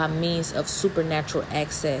with it by means of supernatural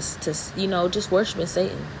access to, just worshiping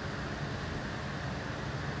Satan.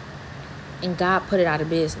 And God put it out of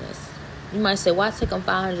business. You might say, why take them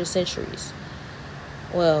 500 centuries?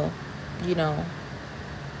 Well,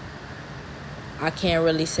 I can't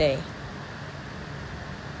really say.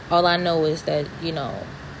 All I know is that,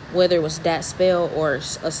 whether it was that spell or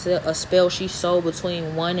a spell she sold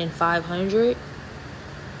between 1 and 500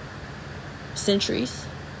 centuries.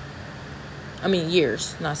 I mean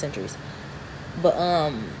years, not centuries.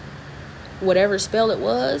 But whatever spell it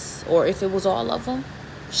was, or if it was all of them,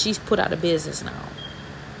 she's put out of business now.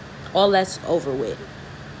 All that's over with.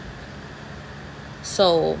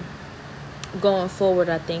 So going forward,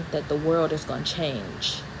 I think that the world is going to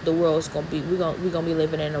change. The world is going to be, we're going to be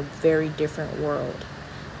living in a very different world.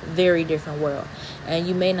 Very different world. And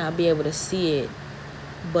you may not be able to see it,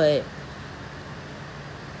 but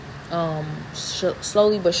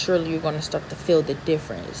slowly but surely you're going to start to feel the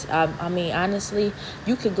difference. I mean, honestly,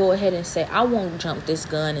 you could go ahead and say, I won't jump this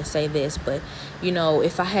gun and say this, but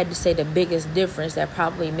if I had to say the biggest difference that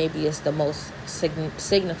probably maybe is the most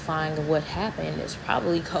signifying of what happened is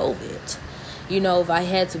probably COVID. If I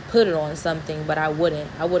had to put it on something, but I wouldn't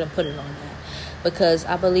put it on that, because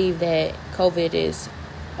I believe that COVID is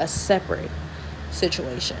a separate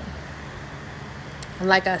situation.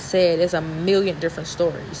 Like I said, there's a million different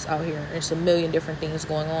stories out here. There's a million different things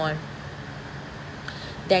going on.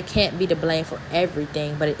 That can't be the blame for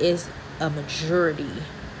everything, but it is a majority,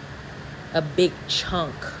 a big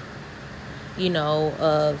chunk,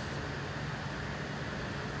 of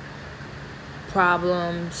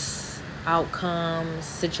problems, outcomes,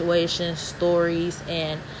 situations, stories,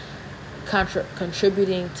 and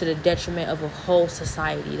contributing to the detriment of a whole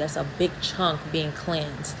society. That's a big chunk being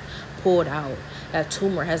cleansed, pulled out. That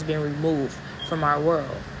tumor has been removed from our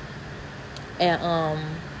world. And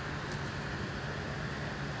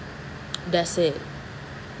that's it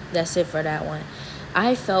for that one.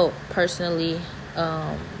 I felt personally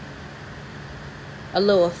a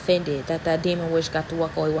little offended that demon witch got to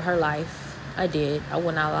walk away with her life. I did. I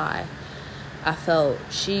will not lie. I felt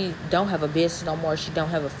she don't have a business no more. She don't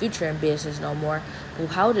have a future in business no more. Well,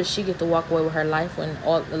 how does she get to walk away with her life when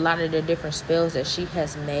a lot of the different spells that she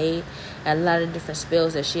has made, and a lot of different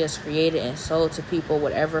spells that she has created and sold to people,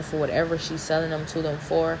 whatever she's selling them to them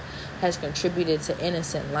for, has contributed to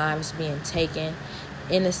innocent lives being taken,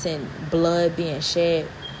 innocent blood being shed,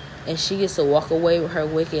 and she gets to walk away with her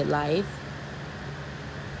wicked life?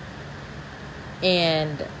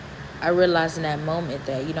 And I realized in that moment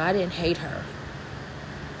that, I didn't hate her.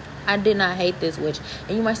 I did not hate this witch.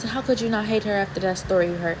 And you might say, how could you not hate her after that story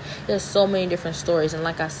you heard? There's so many different stories. And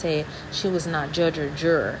like I said, she was not judge or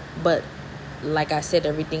juror. But like I said,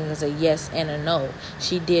 everything is a yes and a no.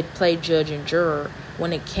 She did play judge and juror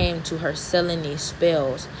when it came to her selling these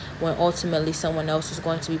spells, when ultimately someone else was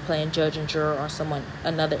going to be playing judge and juror on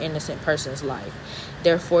another innocent person's life.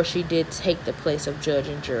 Therefore, she did take the place of judge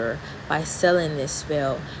and juror by selling this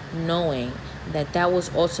spell, knowing that was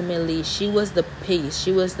ultimately, she was the piece.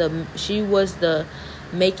 She was the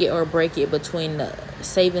make it or break it between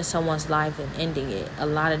saving someone's life and ending it. A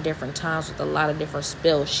lot of different times with a lot of different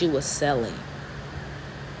spells she was selling.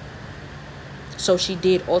 So she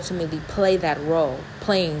did ultimately play that role,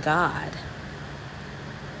 playing God.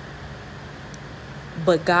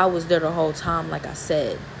 But God was there the whole time, like I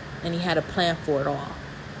said. And he had a plan for it all.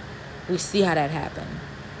 We see how that happened.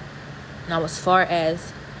 Now, as far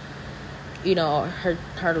as,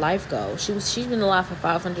 her life goes, she's been alive for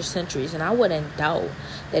 500 centuries. And I wouldn't doubt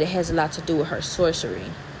that it has a lot to do with her sorcery.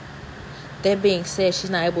 That being said, she's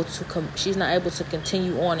not able to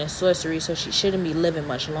continue on in sorcery, so she shouldn't be living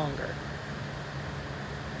much longer.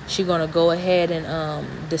 She's going to go ahead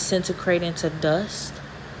and disintegrate into dust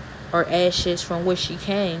or ashes from which she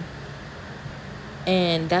came.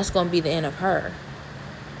 And that's going to be the end of her.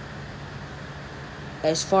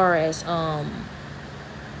 As far as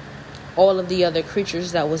all of the other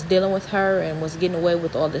creatures that was dealing with her and was getting away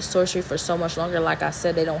with all this sorcery for so much longer, like I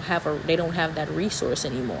said, they don't have that resource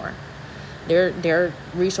anymore. Their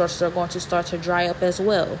resources are going to start to dry up as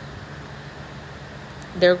well.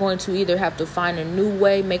 They're going to either have to find a new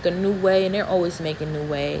way, make a new way, and they're always making new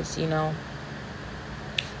ways,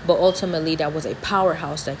 But ultimately, that was a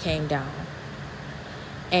powerhouse that came down.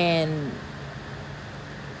 And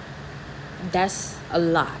that's a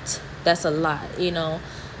lot. That's a lot,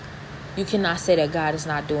 You cannot say that God is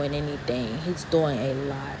not doing anything. He's doing a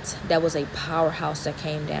lot. That was a powerhouse that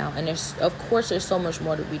came down. And there's so much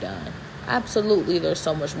more to be done. Absolutely, there's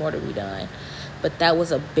so much more to be done. But that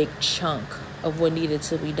was a big chunk of what needed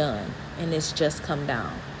to be done. And it's just come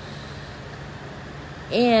down.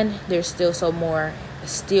 And there's still so more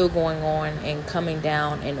still going on and coming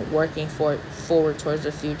down and working forward towards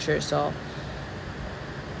the future. So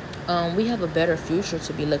we have a better future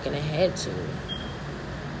to be looking ahead to.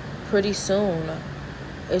 Pretty soon,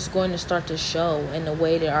 it's going to start to show in the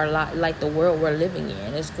way that like the world we're living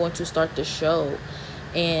in. It's going to start to show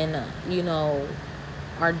in,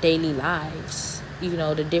 our daily lives.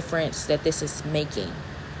 The difference that this is making.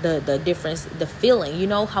 The difference, the feeling,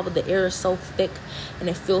 how the air is so thick and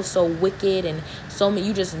it feels so wicked and so many,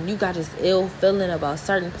 you got this ill feeling about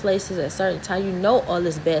certain places at certain time. All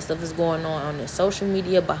this bad stuff is going on the social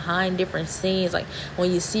media, behind different scenes. Like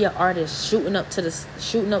when you see an artist shooting up to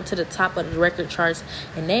the top of the record charts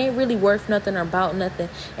and they ain't really worth nothing or about nothing,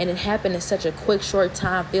 and it happened in such a quick short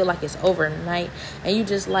time, feel like it's overnight, and you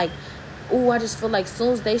just like, I just feel like as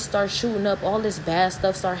soon as they start shooting up, all this bad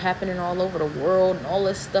stuff start happening all over the world, and all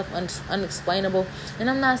this stuff unexplainable. And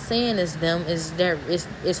I'm not saying it's them,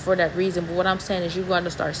 it's for that reason. But what I'm saying is you got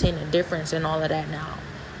to start seeing the difference in all of that now.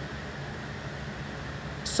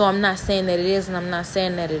 So I'm not saying that it is, and I'm not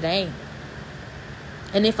saying that it ain't.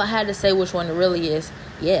 And if I had to say which one it really is,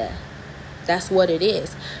 yeah, that's what it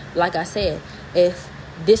is. Like I said, if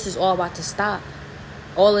this is all about to stop,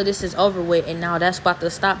 all of this is over with, and now that's about to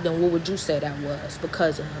stop, then what would you say that was?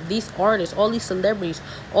 Because these artists, all these celebrities,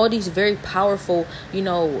 all these very powerful,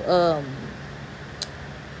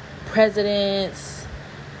 presidents,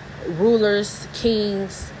 rulers,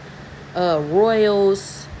 kings,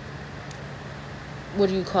 royals,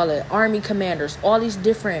 army commanders, all these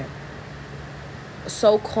different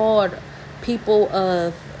so-called people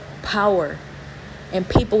of power and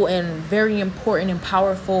people in very important and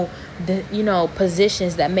powerful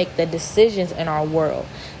positions that make the decisions in our world.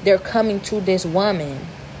 They're coming to this woman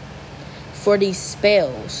for these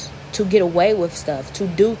spells, to get away with stuff, to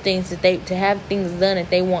do things to have things done that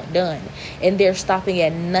they want done, and they're stopping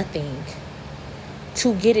at nothing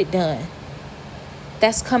to get it done.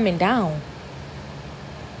 That's coming down.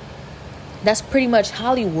 That's pretty much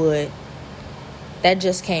Hollywood that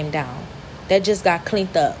just came down, that just got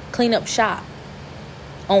cleaned up shop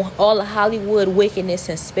on all the Hollywood wickedness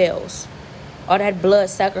and spells. All that blood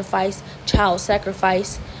sacrifice, child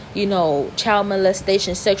sacrifice, child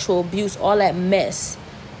molestation, sexual abuse, all that mess.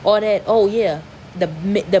 All that,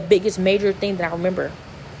 the biggest major thing that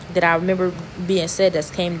I remember being said that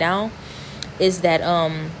came down is that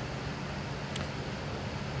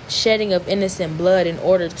shedding of innocent blood in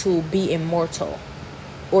order to be immortal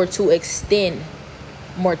or to extend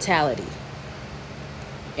mortality.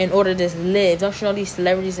 In order to live. Don't you know these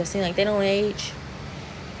celebrities that seem like they don't age?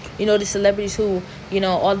 The celebrities who,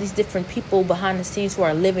 all these different people behind the scenes who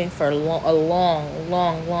are living for a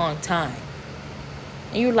long time.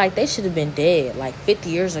 And you're like, they should have been dead like 50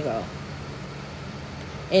 years ago.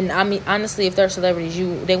 And I mean, honestly, if they're celebrities,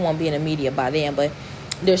 they won't be in the media by then. But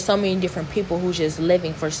there's so many different people who's just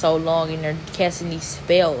living for so long and they're casting these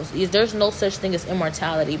spells. There's no such thing as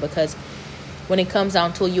immortality, because when it comes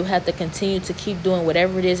down to it, you have to continue to keep doing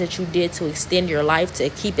whatever it is that you did to extend your life, to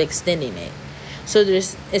keep extending it. So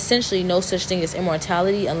there's essentially no such thing as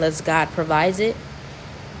immortality unless God provides it.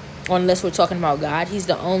 Or unless we're talking about God. He's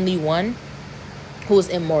the only one who is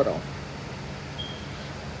immortal.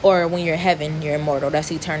 Or when you're in heaven, you're immortal.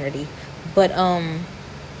 That's eternity. But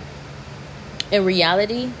in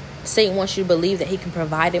reality, Satan wants you to believe that he can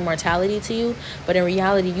provide immortality to you. But in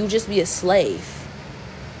reality, you just be a slave.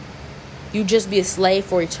 You just be a slave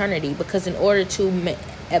for eternity. Because in order to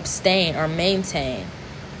abstain or maintain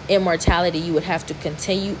immortality, you would have to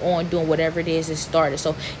continue on doing whatever it is that started.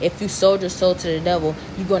 So if you sold your soul to the devil,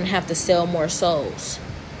 you're going to have to sell more souls.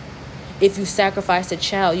 If you sacrifice a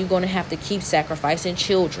child, you're going to have to keep sacrificing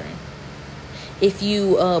children. If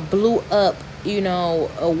you blew up,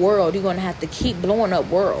 a world, you're going to have to keep blowing up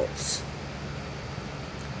worlds.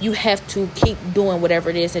 You have to keep doing whatever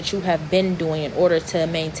it is that you have been doing in order to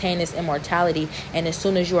maintain this immortality. And as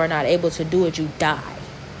soon as you are not able to do it, you die.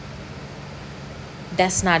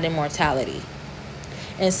 That's not immortality.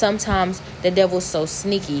 And sometimes the devil's so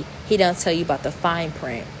sneaky, he don't tell you about the fine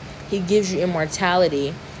print. He gives you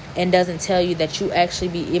immortality and doesn't tell you that you actually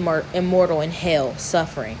be immortal in hell,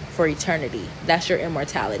 suffering for eternity. That's your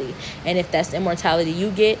immortality. And if that's the immortality you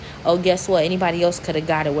get, guess what? Anybody else could have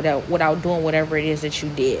got it without doing whatever it is that you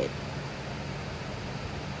did.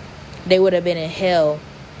 They would have been in hell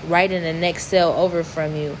right in the next cell over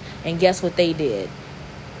from you. And guess what they did?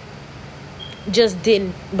 Just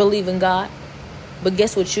didn't believe in God. But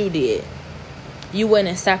guess what you did? You went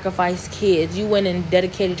and sacrificed kids. You went and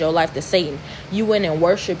dedicated your life to Satan. You went and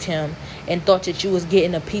worshipped him and thought that you was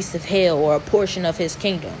getting a piece of hell or a portion of his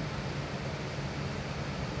kingdom.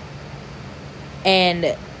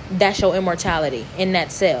 And that's your immortality in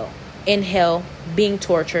that cell, in hell, being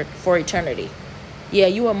tortured for eternity. Yeah,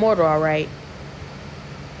 you immortal, all right.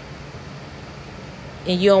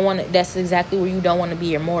 And you don't want to, that's exactly where you don't want to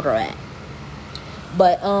be immortal at.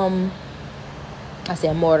 But, I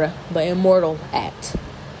said immortal, but immortal at.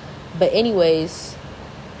 But anyways,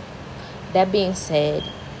 that being said,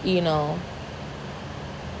 we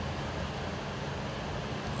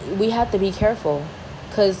have to be careful.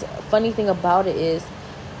 Because funny thing about it is,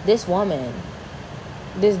 this woman,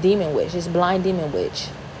 this demon witch, this blind demon witch,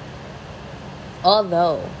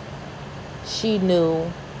 although she knew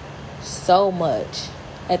so much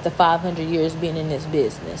at the 500 years being in this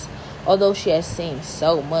business, although she has seen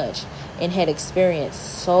so much and had experienced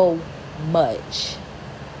so much,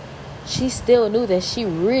 she still knew that she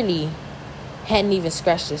really hadn't even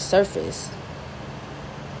scratched the surface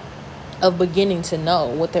of beginning to know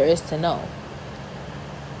what there is to know.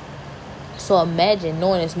 So imagine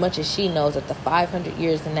knowing as much as she knows at the 500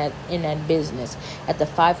 years in that business, at the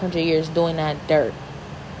 500 years doing that dirt,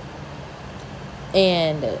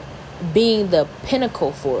 and being the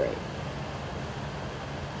pinnacle for it.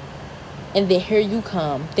 And then here you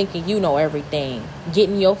come thinking you know everything,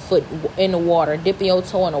 getting your foot in the water, dipping your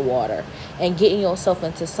toe in the water, and getting yourself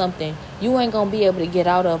into something you ain't going to be able to get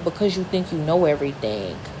out of because you think you know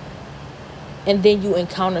everything. And then you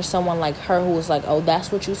encounter someone like her who is like, oh,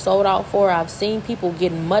 that's what you sold out for? I've seen people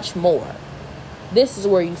getting much more. This is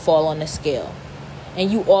where you fall on the scale. And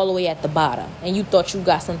you all the way at the bottom. And you thought you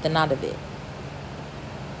got something out of it.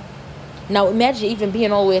 Now imagine even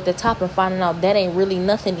being all the way at the top and finding out that ain't really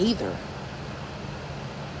nothing either.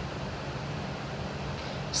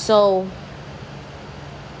 So,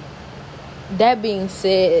 that being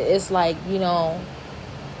said, it's like,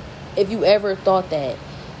 if you ever thought that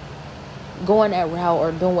going that route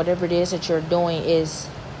or doing whatever it is that you're doing is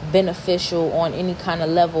beneficial on any kind of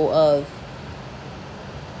level of,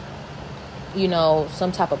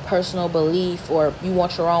 some type of personal belief, or you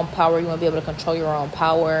want your own power, you want to be able to control your own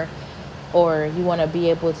power, or you want to be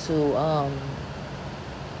able to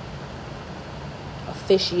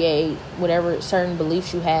officiate whatever certain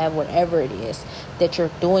beliefs you have, whatever it is that you're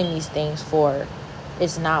doing these things for,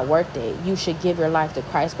 it's not worth it. You should give your life to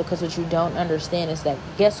Christ, because what you don't understand is that,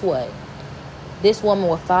 guess what? This woman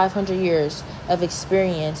with 500 years of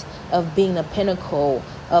experience of being the pinnacle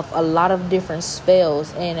of a lot of different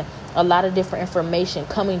spells and a lot of different information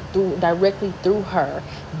coming through directly through her,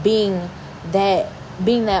 being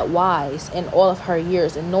that wise in all of her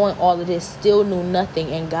years and knowing all of this, still knew nothing,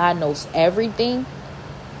 and God knows everything.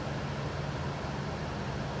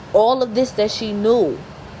 All of this that she knew,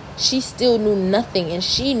 she still knew nothing, and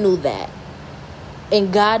she knew that.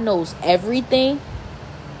 And God knows everything.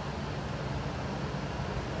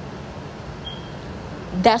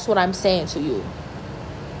 That's what I'm saying to you.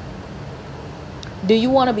 Do you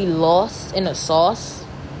want to be lost in a sauce?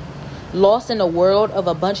 Lost in a world of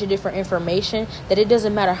a bunch of different information that it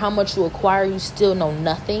doesn't matter how much you acquire, you still know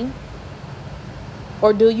nothing?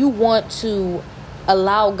 Or do you want to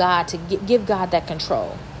Allow God to give God that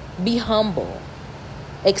control. Be humble.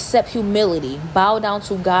 Accept humility. Bow down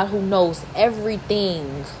to God who knows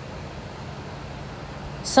everything.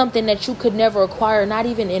 Something that you could never acquire, not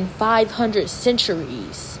even in 500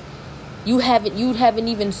 centuries. You haven't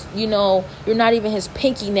even, you're not even his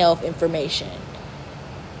pinky nail of information.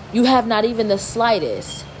 You have not even the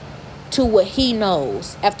slightest to what he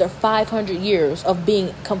knows after 500 years of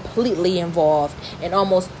being completely involved in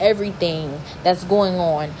almost everything that's going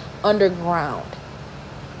on underground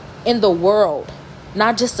in the world,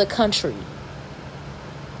 not just a country.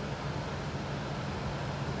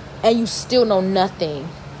 And you still know nothing.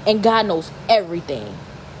 And God knows everything.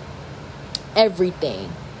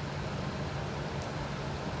 Everything.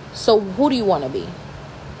 So who do you want to be?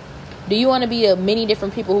 Do you want to be the many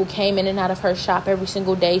different people who came in and out of her shop every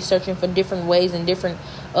single day searching for different ways and different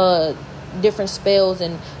spells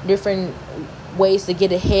and different ways to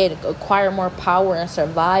get ahead, acquire more power, and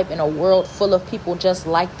survive in a world full of people just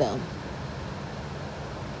like them?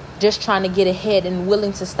 Just trying to get ahead and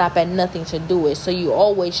willing to stop at nothing to do it. So you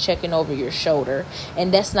always checking over your shoulder.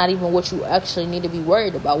 And that's not even what you actually need to be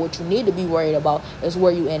worried about. What you need to be worried about is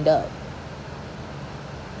where you end up.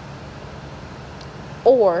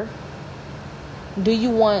 Or do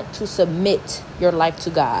you want to submit your life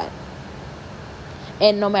to God?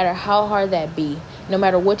 And no matter how hard that be, no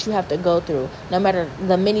matter what you have to go through, no matter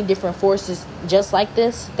the many different forces just like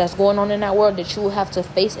this that's going on in that world that you will have to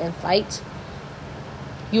face and fight,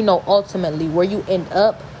 ultimately where you end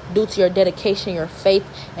up due to your dedication, your faith,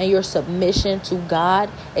 and your submission to God,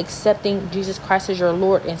 accepting Jesus Christ as your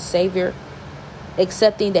Lord and Savior,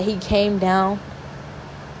 accepting that he came down,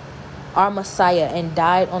 our Messiah, and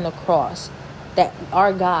died on the cross, that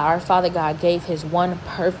our God, our Father God, gave his one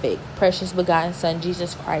perfect, precious begotten Son,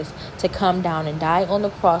 Jesus Christ, to come down and die on the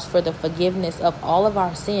cross for the forgiveness of all of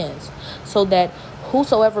our sins, so that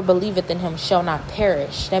whosoever believeth in him shall not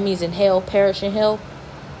perish. That means in hell, perish in hell,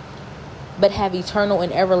 but have eternal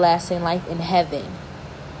and everlasting life in heaven.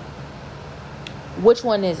 Which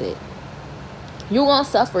one is it? You're going to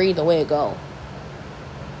suffer either way it go.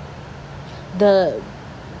 The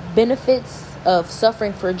benefits of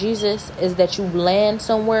suffering for Jesus is that you land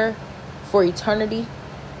somewhere for eternity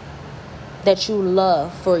that you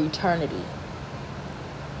love for eternity.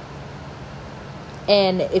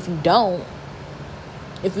 And if you don't,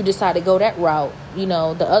 if you decide to go that route,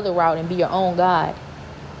 the other route, and be your own God,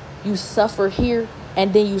 you suffer here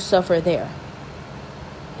and then you suffer there.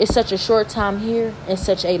 It's such a short time here and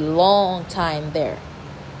such a long time there.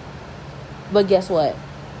 But guess what?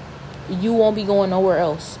 You won't be going nowhere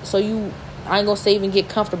else. So I ain't gonna say even get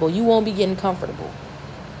comfortable. You won't be getting comfortable.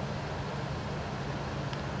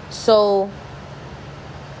 So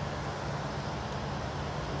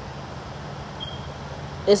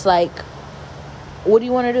it's like, what do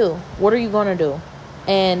you want to do? What are you going to do?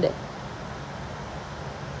 And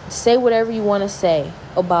say whatever you want to say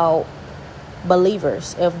about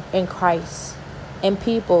believers in Christ and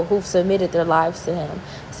people who've submitted their lives to him.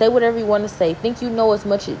 Say whatever you want to say. Think you know as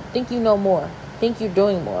much. Think you know more. Think you're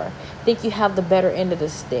doing more. Think you have the better end of the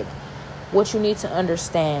stick. What you need to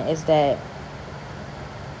understand is that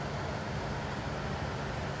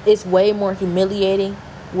it's way more humiliating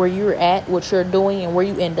where you're at, what you're doing, and where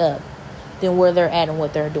you end up than where they're at and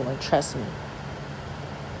what they're doing. Trust me.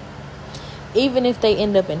 Even if they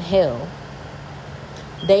end up in hell,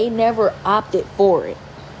 they never opted for it.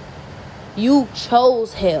 You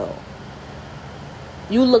chose hell.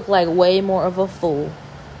 You look like way more of a fool.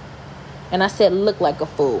 And I said look like a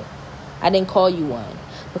fool. I didn't call you one.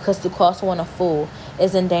 Because to call someone a fool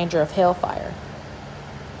is in danger of hellfire.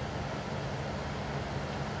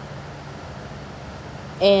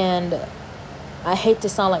 And I hate to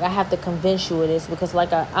sound like I have to convince you of this, because I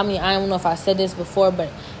don't know if I said this before, but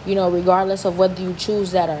regardless of whether you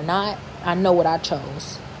choose that or not, I know what I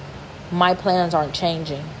chose. My plans aren't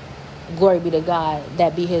changing. Glory be to God,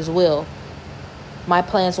 that be his will. My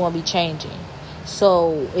plans won't be changing.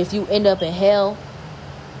 So if you end up in hell,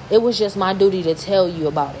 it was just my duty to tell you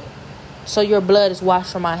about it. So your blood is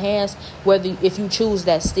washed from my hands, if you choose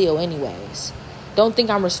that still anyways. Don't think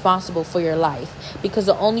I'm responsible for your life, because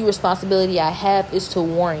the only responsibility I have is to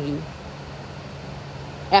warn you.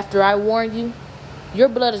 After I warn you, your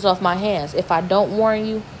blood is off my hands. If I don't warn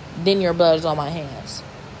you, then your blood is on my hands.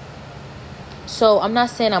 So I'm not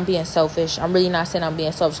saying I'm being selfish. I'm really not saying I'm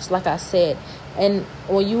being selfish, because like I said, and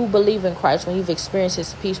when you believe in Christ, when you've experienced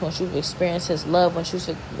his peace, when you've experienced his love, when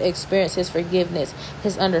you've experienced his forgiveness,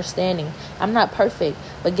 his understanding, I'm not perfect,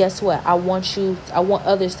 but guess what? I want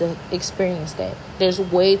others to experience that. There's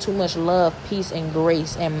way too much love, peace, and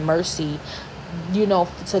grace and mercy,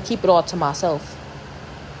 to keep it all to myself.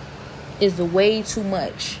 is way too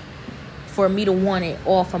much for me to want it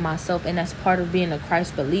all for myself. And that's part of being a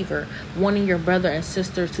Christ believer, wanting your brother and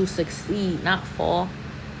sister to succeed, not fall.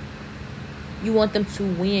 You want them to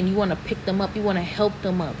win. You want to pick them up. You want to help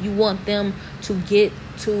them up. You want them to get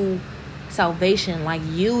to salvation like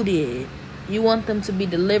you did. You want them to be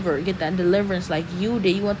delivered, get that deliverance like you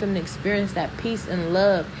did. You want them to experience that peace and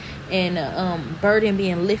love and burden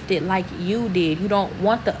being lifted like you did. You don't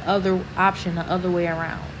want the other option, the other way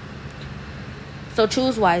around. So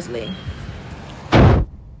choose wisely.